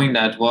knowing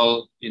that,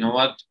 well, you know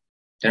what?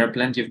 There are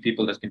plenty of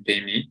people that can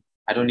pay me.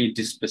 I don't need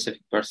this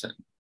specific person.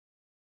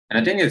 And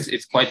I think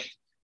it's quite,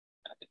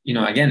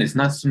 again, it's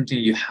not something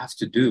you have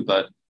to do,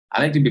 but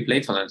I like to be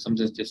playful and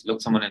sometimes just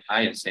look someone in the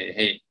eye and say,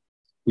 hey,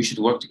 we should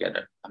work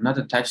together. I'm not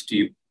attached to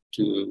you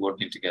to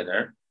working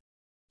together,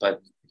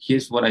 but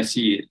here's what I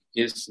see.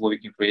 Here's what we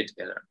can create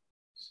together.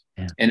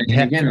 Yeah. And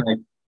again, like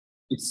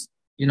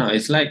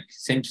it's like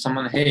saying to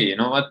someone, hey, you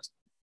know what,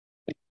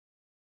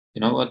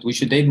 we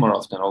should date more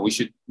often, or we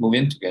should move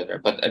in together.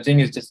 But I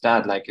think it's just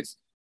that, like,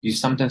 you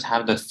sometimes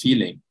have that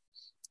feeling,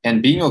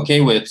 and being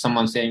okay with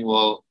someone saying,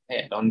 well,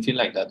 hey, I don't feel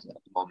like that at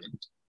the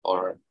moment,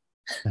 or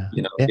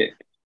yeah.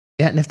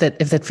 And if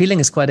that feeling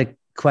is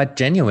quite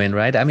genuine,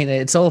 right? I mean,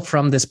 it's all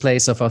from this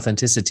place of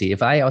authenticity.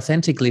 If I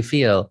authentically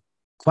feel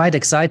quite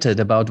excited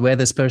about where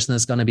this person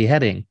is going to be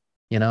heading,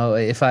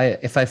 if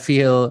I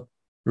feel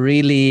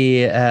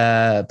really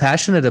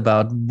passionate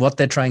about what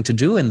they're trying to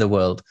do in the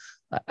world,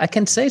 I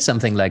can say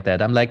something like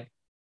that. I'm like,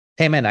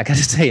 hey man, I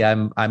gotta say,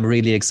 I'm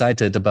really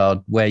excited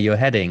about where you're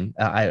heading.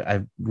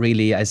 I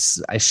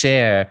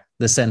share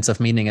the sense of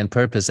meaning and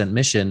purpose and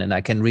mission, and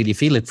I can really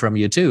feel it from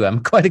you too.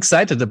 I'm quite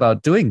excited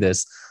about doing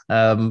this.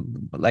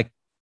 Like,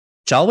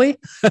 shall we?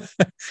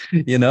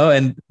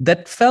 And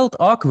that felt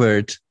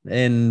awkward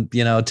 10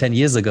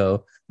 years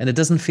ago, and it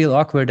doesn't feel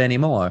awkward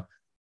anymore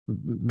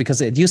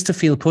because it used to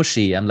feel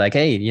pushy. I'm like,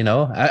 hey,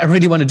 I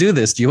really want to do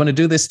this. Do you want to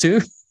do this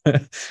too?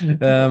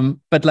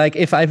 But like,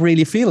 if I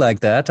really feel like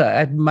that,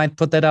 I might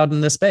put that out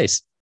in the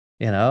space,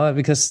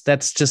 because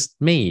that's just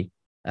me.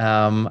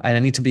 And I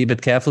need to be a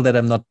bit careful that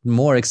I'm not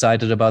more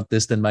excited about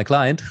this than my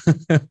client.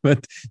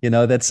 But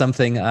that's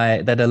something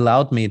that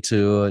allowed me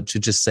to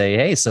just say,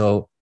 hey,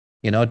 so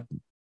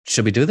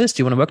should we do this?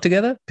 Do you want to work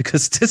together?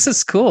 Because this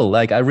is cool.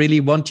 Like, I really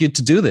want you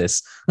to do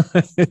this.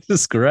 It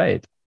is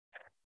great.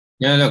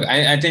 Yeah, look,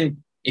 I think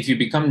if you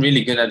become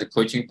really good at the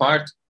coaching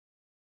part,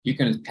 you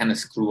can kind of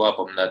screw up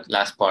on that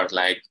last part.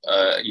 Like,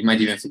 you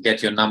might even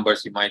forget your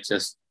numbers. You might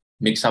just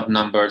mix up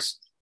numbers.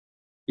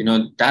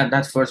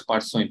 That first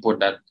part is so important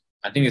that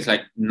I think it's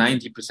like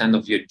 90%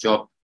 of your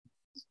job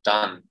is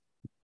done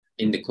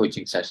in the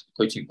coaching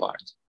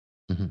part.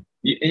 Mm-hmm.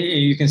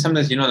 You can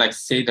sometimes, like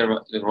say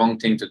the wrong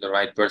thing to the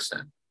right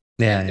person.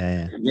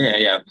 Yeah.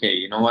 Okay,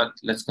 you know what?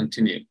 Let's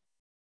continue.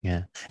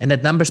 Yeah. And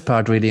that numbers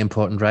part really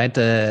important, right?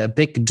 A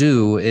big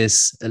do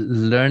is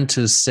learn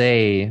to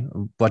say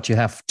what you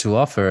have to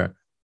offer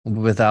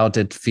without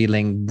it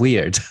feeling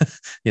weird.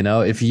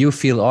 If you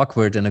feel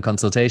awkward in a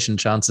consultation,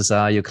 chances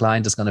are your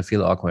client is going to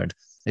feel awkward.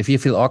 If you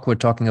feel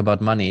awkward talking about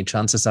money,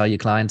 chances are your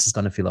client is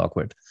going to feel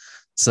awkward.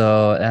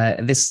 So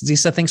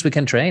these are things we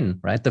can train,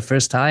 right? The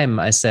first time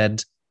I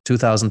said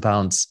 2,000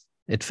 pounds,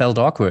 it felt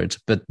awkward.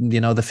 But, the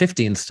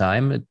 15th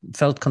time, it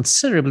felt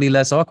considerably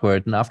less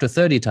awkward. And after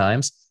 30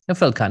 times, it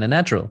felt kind of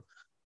natural,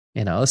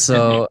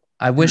 So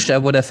I wished I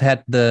would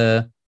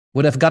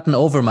have gotten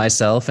over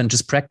myself and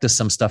just practiced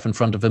some stuff in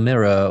front of a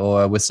mirror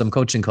or with some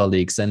coaching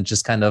colleagues and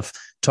just kind of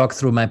talk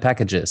through my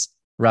packages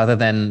rather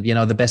than,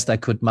 the best I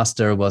could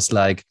muster was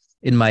like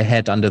in my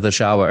head under the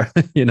shower,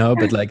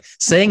 but like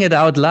saying it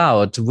out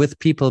loud with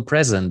people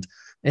present.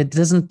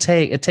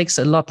 It takes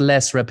a lot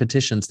less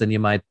repetitions than you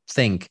might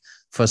think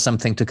for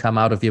something to come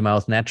out of your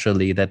mouth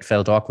naturally that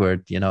felt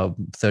awkward,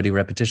 30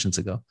 repetitions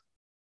ago.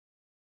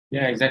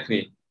 Yeah,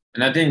 exactly.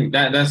 And I think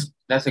that's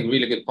a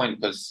really good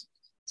point because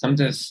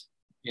sometimes,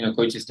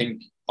 coaches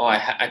think, oh,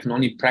 I can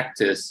only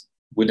practice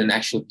with an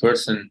actual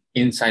person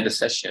inside a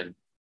session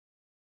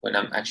when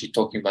I'm actually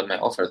talking about my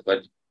offers.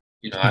 But,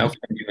 I often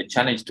give a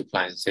challenge to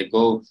clients, say,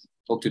 go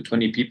talk to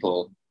 20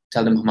 people,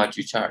 tell them how much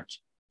you charge.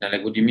 And I'm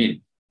like, what do you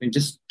mean? I mean,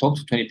 just talk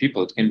to 20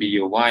 people. It can be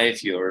your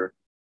wife, your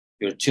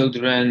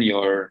children,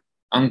 your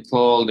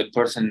uncle, the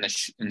person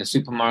in the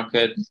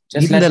supermarket.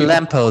 Just even the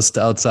lamppost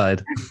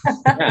outside.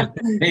 Yeah,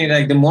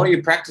 like the more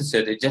you practice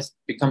it, it just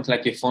becomes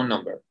like your phone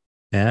number.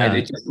 Yeah, right?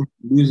 It just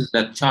loses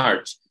that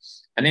charge.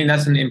 I think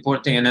that's an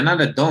important thing. And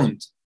another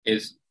don't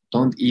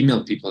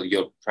email people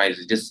your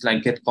prices. Just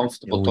like get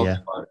comfortable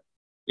talking about it.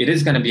 It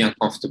is going to be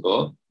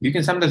uncomfortable. You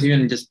can sometimes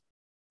even just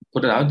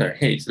put it out there.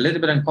 Hey, it's a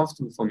little bit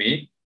uncomfortable for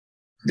me.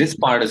 This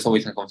part is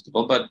always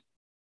uncomfortable, but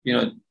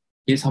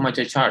here's how much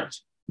I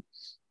charge.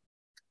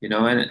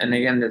 And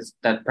again, that's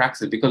that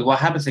practice, because what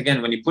happens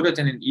again when you put it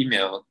in an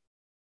email,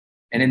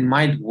 and it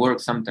might work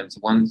sometimes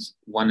one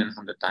in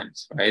 100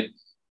 times, right?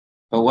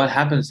 But what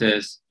happens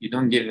is you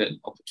don't give an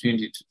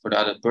opportunity for the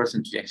other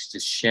person to actually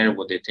just share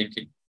what they're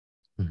thinking.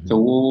 Mm-hmm. So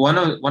one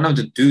of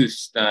the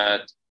do's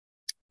that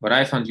what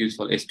I found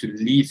useful is to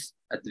leave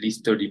at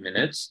least 30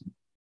 minutes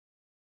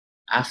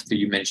after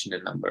you mention the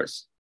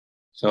numbers.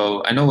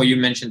 So I know what you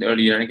mentioned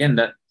earlier, and again,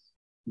 that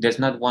there's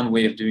not one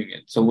way of doing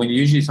it. So when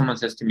usually someone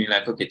says to me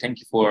like, okay, thank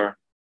you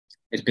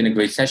it's been a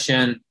great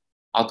session.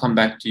 I'll come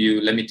back to you.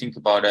 Let me think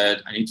about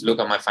it. I need to look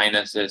at my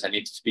finances. I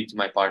need to speak to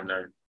my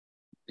partner.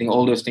 I think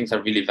all those things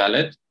are really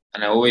valid.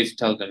 And I always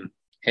tell them,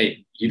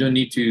 hey, you don't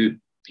need to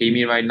pay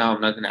me right now.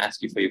 I'm not going to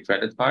ask you for your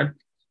credit card,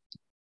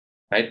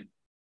 right?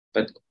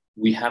 But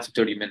we have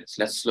 30 minutes.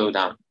 Let's slow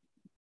down.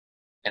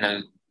 And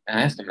I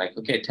ask them like,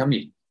 okay, tell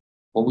me,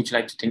 what would you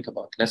like to think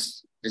about?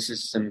 This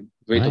is some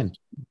great.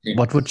 Right.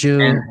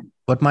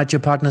 What might your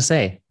partner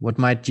say? What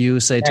might you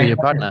say to your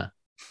partner?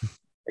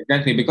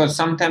 Exactly, because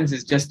sometimes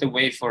it's just a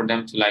way for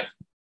them to like,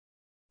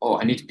 oh,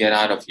 I need to get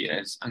out of here.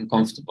 It's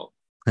uncomfortable.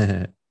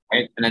 Right?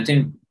 And I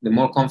think the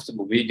more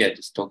comfortable we get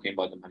is talking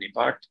about the money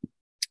part,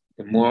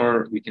 the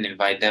more we can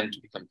invite them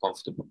to become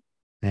comfortable.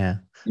 Yeah.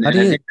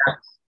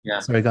 Yeah.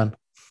 Sorry, go on.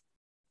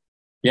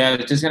 Yeah,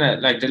 just gonna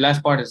like the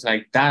last part is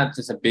like that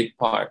is a big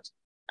part.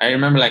 I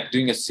remember like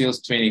doing a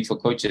sales training for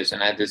coaches,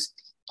 and I had this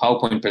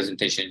PowerPoint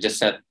presentation. It just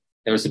said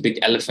there was a big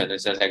elephant.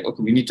 It says like,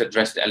 okay, we need to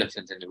address the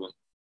elephant in the room.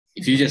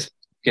 If you just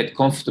get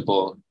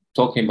comfortable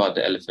talking about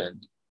the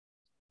elephant,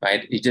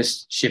 right, it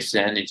just shifts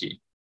the energy.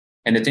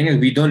 And the thing is,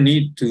 we don't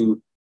need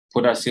to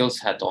put our sales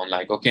hat on.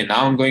 Like, okay,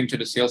 now I'm going to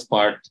the sales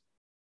part.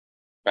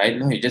 right?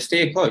 No, you just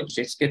stay a coach.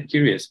 Just get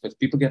curious, because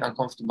people get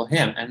uncomfortable. Hey,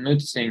 I'm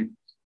noticing,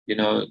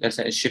 that's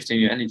a shift in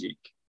your energy.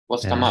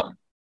 What's come up?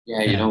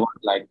 Yeah, you know what?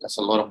 Like, that's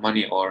a lot of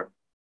money, or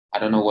I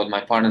don't know what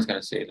my partner's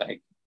gonna say.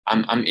 Like,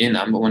 I'm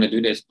want to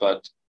do this,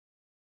 but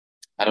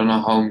I don't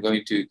know how I'm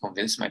going to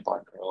convince my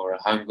partner or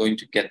how I'm going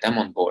to get them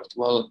on board.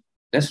 Well,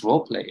 let's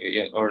role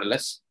play, or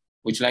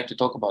would you like to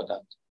talk about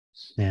that?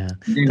 Yeah.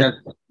 I think that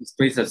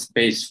creates that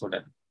space for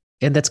them.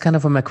 And that's kind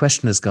of where my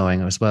question is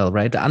going as well,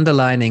 right?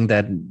 Underlining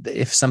that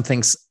if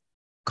something's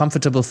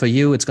comfortable for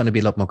you, it's going to be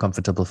a lot more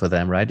comfortable for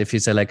them, right? If you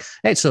say like,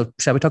 hey, so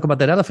shall we talk about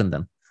that elephant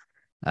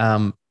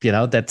then?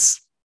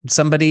 That's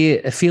somebody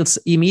feels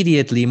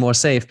immediately more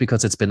safe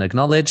because it's been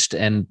acknowledged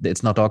and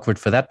it's not awkward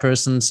for that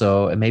person.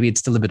 So maybe it's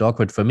still a bit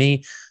awkward for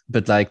me,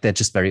 but like they're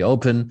just very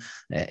open.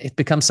 It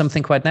becomes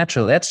something quite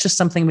natural. That's just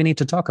something we need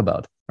to talk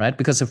about, right?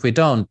 Because if we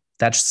don't,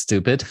 that's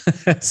stupid.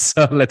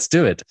 So let's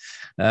do it.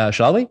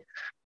 Shall we?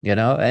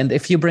 And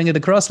if you bring it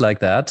across like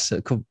that,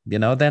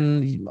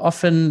 then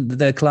often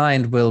the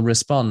client will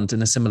respond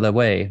in a similar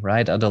way,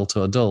 right? Adult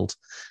to adult.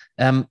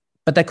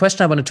 But that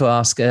question I wanted to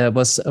ask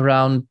was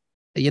around,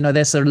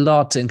 there's a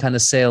lot in kind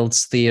of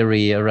sales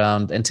theory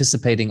around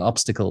anticipating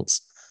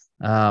obstacles.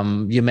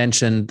 You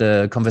mentioned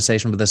the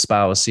conversation with a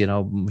spouse,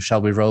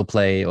 shall we role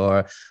play,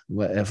 or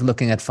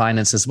looking at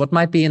finances, what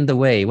might be in the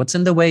way? What's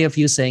in the way of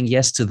you saying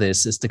yes to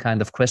this is the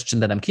kind of question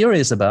that I'm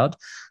curious about.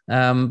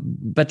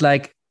 But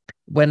like,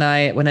 when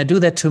I do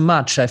that too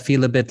much, I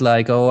feel a bit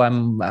like, oh,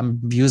 I'm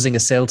using a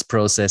sales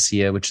process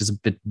here, which is a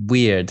bit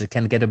weird. It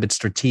can get a bit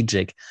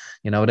strategic.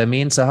 You know what I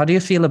mean? So how do you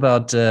feel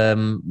about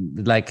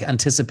like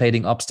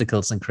anticipating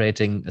obstacles and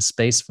creating a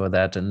space for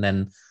that, and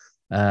then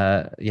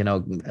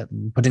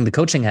putting the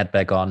coaching hat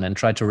back on and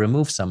try to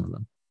remove some of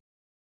them?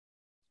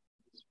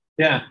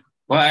 Yeah,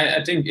 well,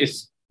 I think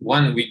it's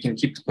one, we can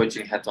keep the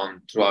coaching hat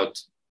on throughout.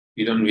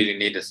 You don't really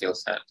need a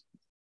sales hat.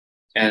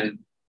 And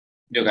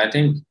look, I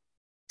think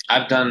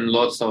I've read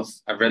lots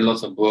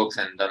of books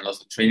and done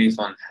lots of trainings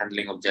on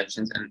handling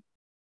objections, and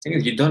I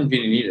think you don't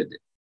really need it.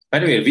 By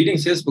the way, reading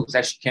sales books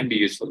actually can be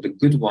useful. The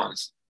good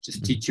ones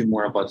just teach you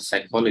more about the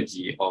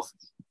psychology of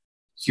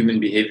human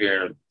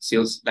behavior,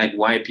 sales, like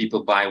why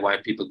people buy, why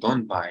people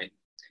don't buy.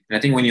 And I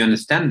think when you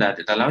understand that,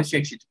 it allows you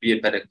actually to be a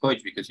better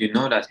coach, because you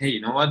know that, hey,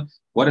 you know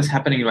what is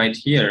happening right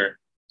here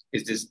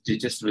is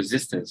just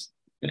resistance.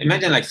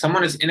 Imagine like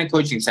someone is in a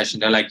coaching session,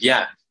 they're like,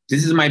 yeah,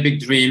 this is my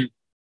big dream.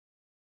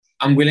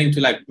 I'm willing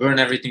to like burn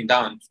everything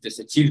down to just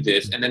achieve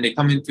this. And then they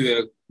come at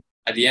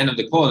the end of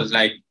the call, it's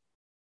like,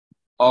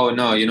 oh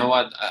no, you know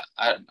what?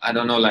 I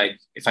don't know, like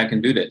if I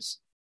can do this.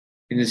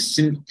 And it's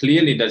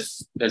clearly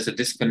there's a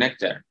disconnect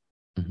there,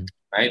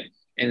 right?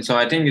 And so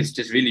I think it's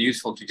just really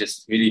useful to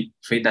just really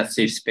create that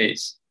safe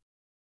space,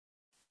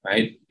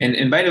 right?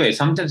 And by the way,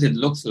 sometimes it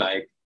looks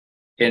like,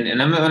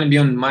 and I'm going to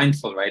be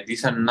mindful, right?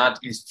 These are not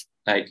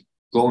like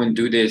go and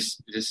do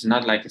this. This is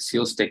not like a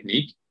sales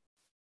technique.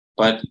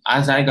 But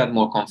as I got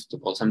more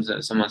comfortable,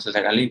 someone says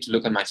like, I need to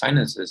look at my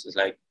finances. It's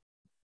like,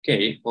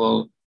 okay,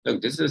 well,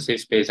 look, this is a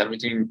safe space.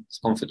 Everything is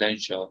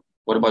confidential.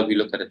 What about we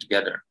look at it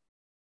together?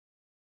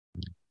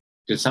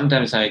 Because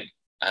sometimes I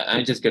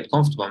just get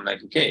comfortable. I'm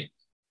like, okay,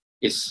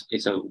 it's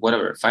a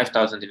whatever,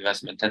 5,000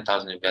 investment,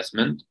 10,000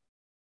 investment,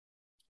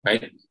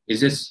 right? Is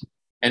this,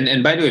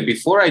 and by the way,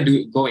 before I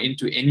go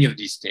into any of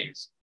these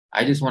things,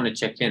 I just want to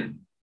check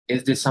in.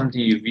 Is this something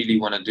you really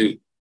want to do?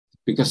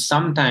 Because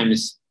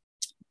sometimes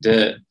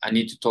I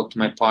need to talk to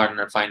my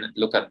partner,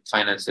 look at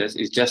finances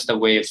is just a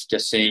way of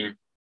just saying,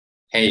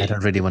 hey, I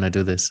don't really want to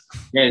do this.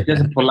 Yeah, it's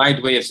just a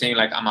polite way of saying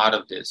like, I'm out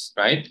of this,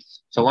 right?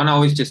 So I want to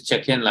always just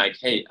check in like,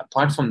 hey,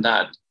 apart from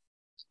that,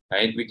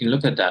 right, we can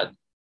look at that.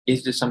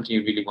 Is this something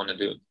you really want to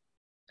do?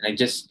 And I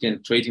just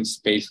creating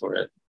space for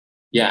it.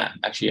 Yeah,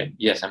 actually,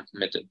 yes, I'm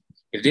committed.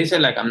 If they say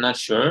like, I'm not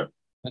sure,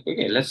 like,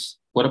 okay,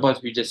 what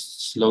about we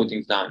just slow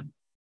things down?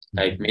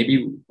 Like maybe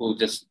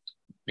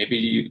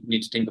you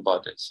need to think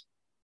about this.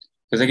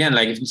 Because again,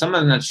 like if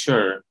someone's not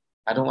sure,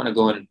 I don't want to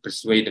go and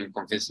persuade them,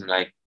 convince them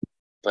like,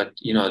 but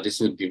this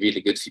would be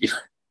really good for you.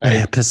 Right?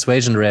 Yeah,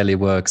 persuasion rarely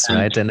works,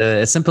 right? And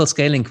a simple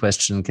scaling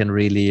question can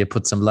really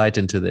put some light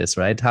into this,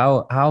 right?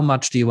 How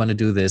much do you want to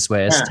do this?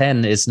 Whereas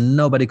 10 is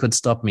nobody could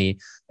stop me,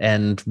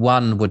 and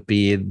 1 would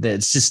be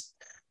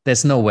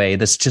there's no way,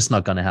 that's just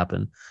not going to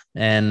happen.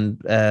 And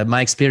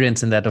my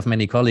experience in that of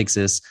many colleagues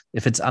is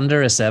if it's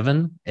under a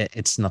 7,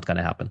 it's not going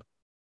to happen.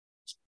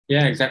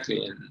 Yeah,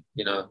 exactly.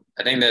 And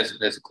I think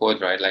there's a quote,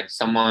 right? Like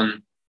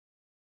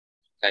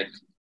like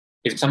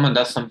if someone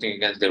does something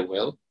against their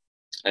will,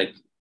 like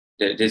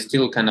they're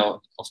still kind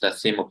of that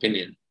same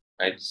opinion,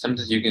 right?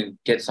 Sometimes you can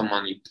get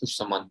someone, you push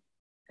someone,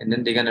 and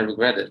then they're gonna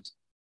regret it.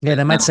 Yeah,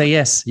 they might say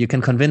yes. You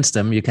can convince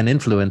them, you can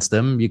influence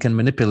them, you can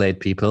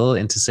manipulate people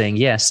into saying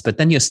yes, but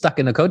then you're stuck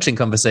in a coaching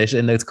conversation,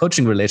 in a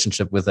coaching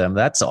relationship with them.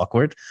 That's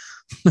awkward.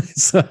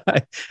 So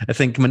I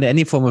think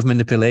any form of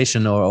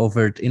manipulation or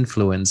overt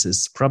influence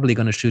is probably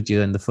going to shoot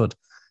you in the foot.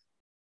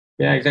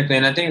 Yeah, exactly.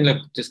 And I think, look,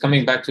 just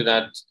coming back to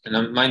that, and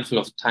I'm mindful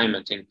of time,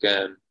 I think.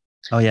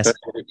 Oh, yes.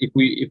 If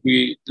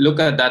we look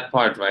at that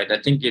part, right,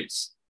 I think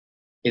it's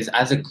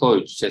as a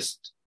coach,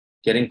 just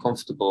getting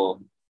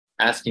comfortable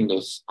asking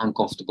those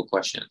uncomfortable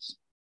questions.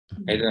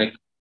 Right? Like,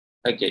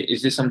 okay,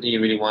 is this something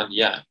you really want?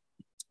 Yeah.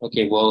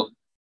 Okay, well,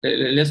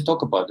 let's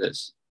talk about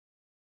this.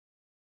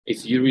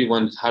 If you really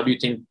want, how do you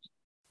think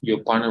your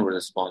partner will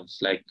respond?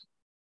 Like,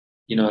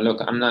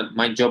 look,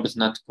 my job is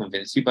not to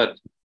convince you, but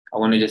I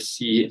want to just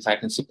see if I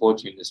can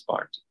support you in this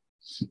part.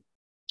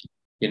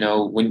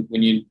 When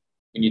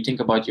you think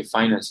about your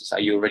finances, are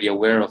you already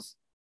aware of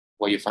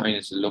what your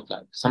finances look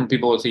like? Some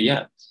people will say, yeah.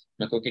 I'm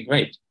like, okay,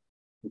 great.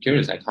 I'm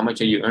curious, like, how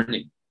much are you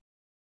earning?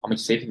 How much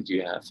savings do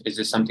you have? Is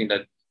this something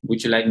that,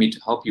 would you like me to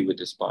help you with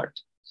this part?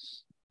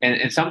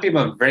 And some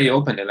people are very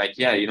open. They're like,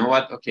 yeah, you know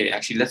what? Okay,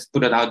 actually, let's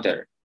put it out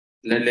there.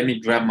 Let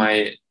me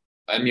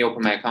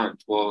open my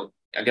account. Well,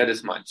 I get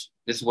this much.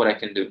 This is what I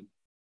can do.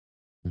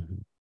 Mm-hmm.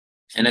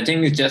 And I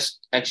think it's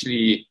just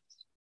actually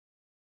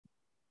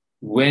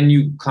when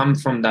you come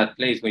from that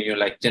place, when you're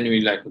like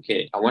genuinely like,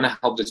 okay, I want to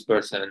help this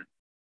person,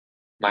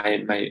 my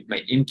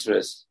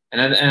interest.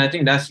 And I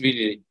think that's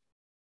really,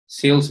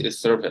 sales is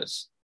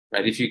service,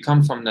 right? If you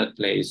come from that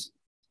place,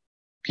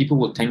 people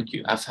will thank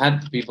you. I've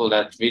had people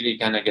that really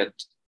kind of get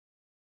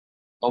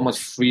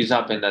almost freeze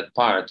up in that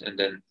part and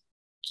then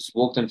just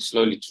walk them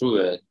slowly through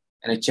it.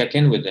 And I check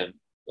in with them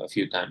a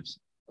few times.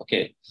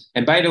 Okay.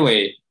 And by the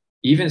way,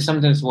 even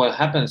sometimes what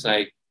happens,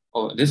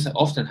 this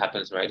often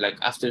happens, right? Like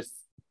after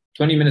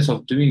 20 minutes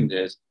of doing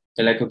this,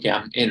 they're like, okay,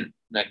 I'm in.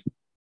 Like,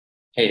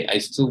 hey, I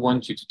still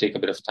want you to take a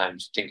bit of time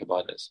to think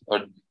about this,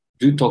 or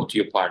do talk to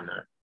your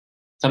partner.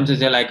 Sometimes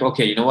they're like,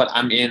 okay, you know what?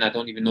 I'm in. I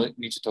don't even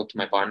need to talk to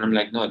my partner. I'm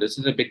like, no, this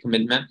is a big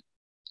commitment.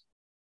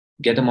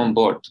 Get them on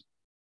board.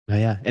 Oh,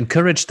 yeah.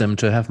 Encourage them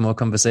to have more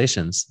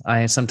conversations.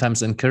 I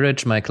sometimes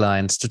encourage my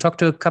clients to talk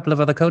to a couple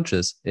of other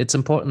coaches. It's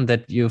important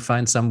that you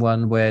find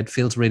someone where it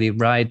feels really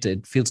right.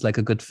 It feels like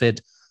a good fit,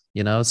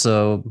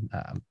 So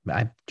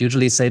I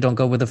usually say, don't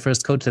go with the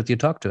first coach that you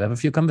talk to. Have a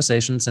few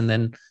conversations and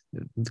then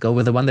go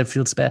with the one that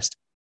feels best,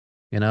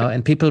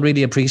 And people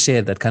really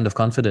appreciate that kind of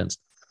confidence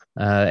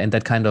and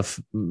that kind of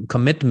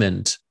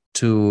commitment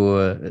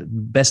to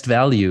best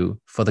value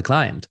for the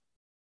client.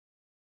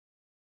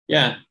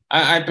 Yeah.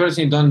 I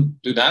personally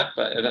don't do that,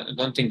 but I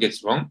don't think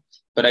it's wrong.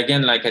 But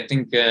again, I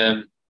think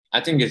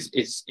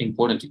it's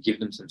important to give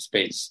them some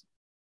space.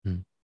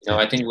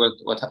 I think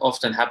what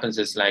often happens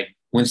is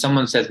when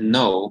someone says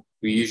no,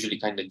 we usually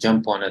kind of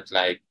jump on it,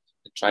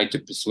 try to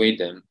persuade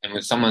them. And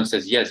when someone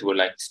says yes, we're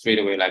straight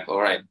away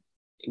all right.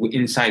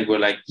 Inside we're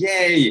like,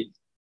 yay,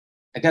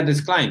 I got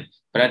this client.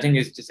 But I think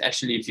it's just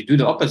actually, if you do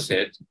the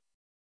opposite,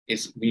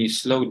 it's when you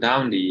slow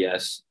down the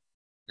yes.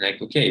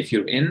 Okay, if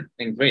you're in,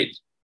 then great.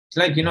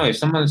 It's if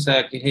someone's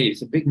like, hey,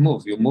 it's a big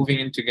move. You're moving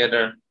in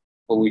together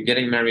or we're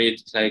getting married.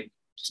 It's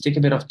just take a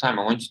bit of time.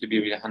 I want you to be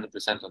really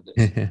 100% on this.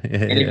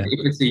 And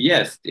if it's a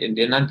yes,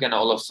 they're not going to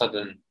all of a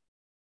sudden,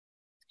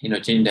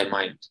 change their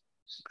mind.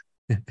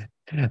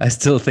 I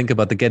still think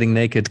about the Getting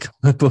Naked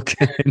book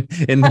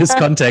in this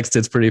context.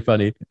 It's pretty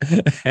funny.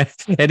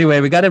 Anyway,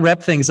 we got to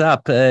wrap things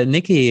up.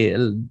 Nikki,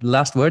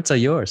 last words are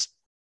yours.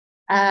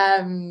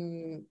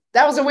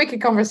 That was a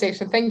wicked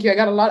conversation. Thank you. I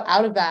got a lot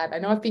out of that. I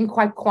know I've been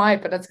quite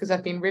quiet, but that's because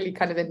I've been really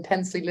kind of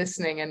intensely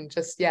listening and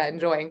just,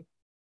 enjoying.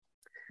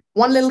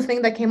 One little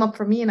thing that came up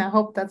for me, and I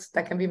hope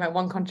that can be my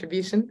one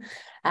contribution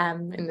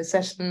in the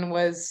session,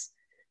 was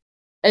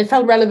it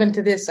felt relevant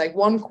to this.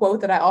 One quote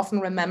that I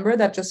often remember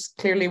that just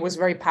clearly was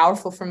very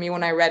powerful for me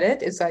when I read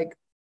it is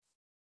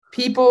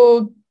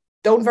people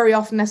don't very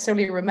often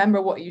necessarily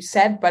remember what you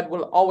said, but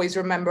will always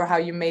remember how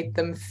you made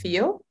them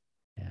feel.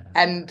 Yeah.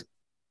 And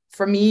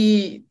for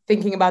me,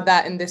 thinking about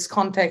that in this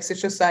context,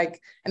 it's just and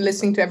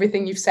listening to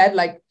everything you've said,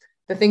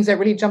 the things that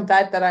really jumped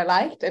out that I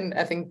liked. And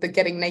I think the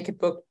Getting Naked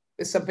book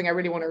is something I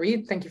really want to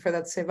read. Thank you for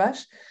that,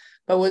 Sivash.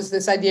 But was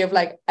this idea of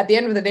at the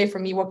end of the day, for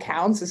me, what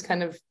counts is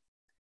kind of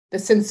the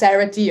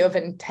sincerity of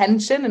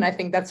intention. And I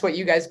think that's what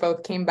you guys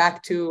both came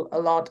back to a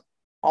lot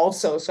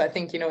also. So I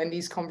think, in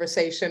these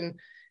conversations,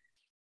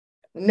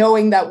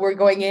 knowing that we're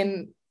going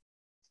in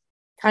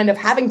kind of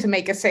having to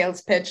make a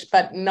sales pitch,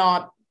 but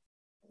not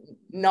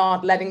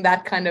letting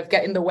that kind of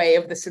get in the way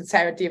of the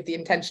sincerity of the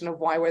intention of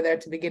why we're there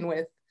to begin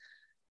with,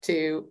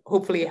 to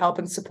hopefully help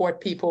and support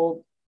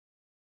people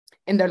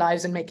in their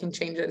lives and making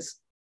changes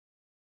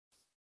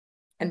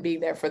and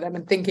being there for them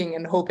and thinking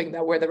and hoping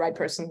that we're the right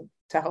person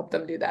to help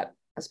them do that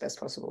as best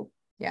possible.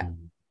 Yeah.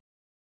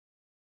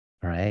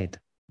 All right.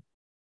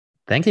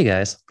 Thank you,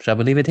 guys. Shall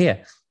we leave it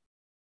here?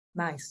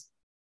 Nice.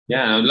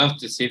 Yeah, and I would love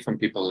to see from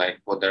people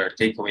what their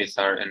takeaways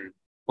are and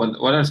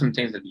what are some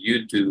things that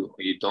you do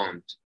or you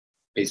don't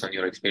based on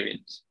your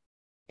experience.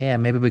 Yeah,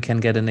 maybe we can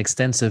get an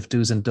extensive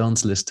do's and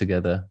don'ts list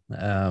together.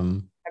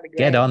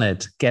 Get on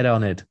it.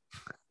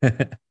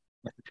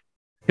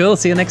 Cool.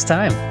 See you next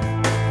time.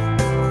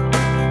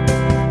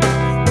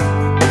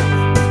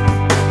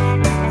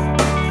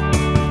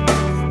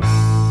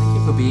 Thank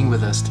you for being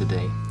with us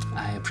today.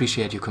 I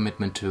appreciate your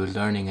commitment to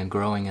learning and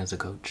growing as a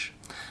coach.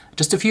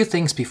 Just a few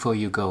things before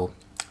you go.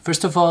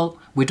 First of all,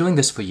 we're doing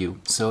this for you.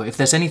 So if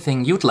there's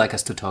anything you'd like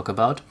us to talk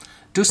about,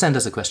 do send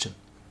us a question.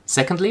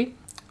 Secondly,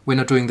 We're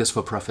not doing this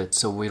for profit,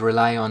 so we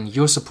rely on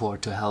your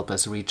support to help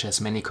us reach as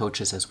many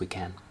coaches as we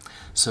can.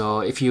 So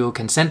if you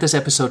can send this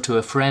episode to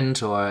a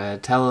friend or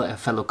tell a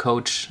fellow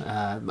coach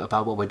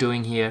about what we're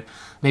doing here,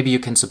 maybe you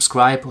can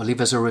subscribe or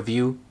leave us a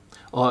review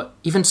or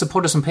even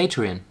support us on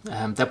Patreon.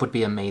 That would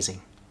be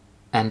amazing.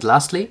 And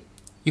lastly,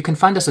 you can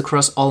find us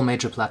across all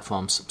major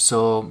platforms.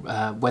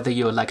 So whether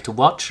you like to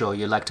watch or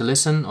you like to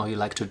listen or you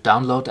like to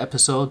download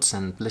episodes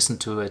and listen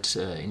to it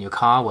in your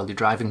car while you're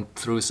driving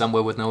through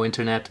somewhere with no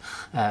internet,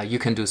 you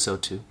can do so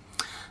too.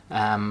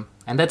 And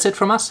that's it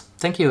from us.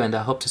 Thank you, and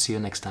I hope to see you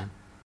next time.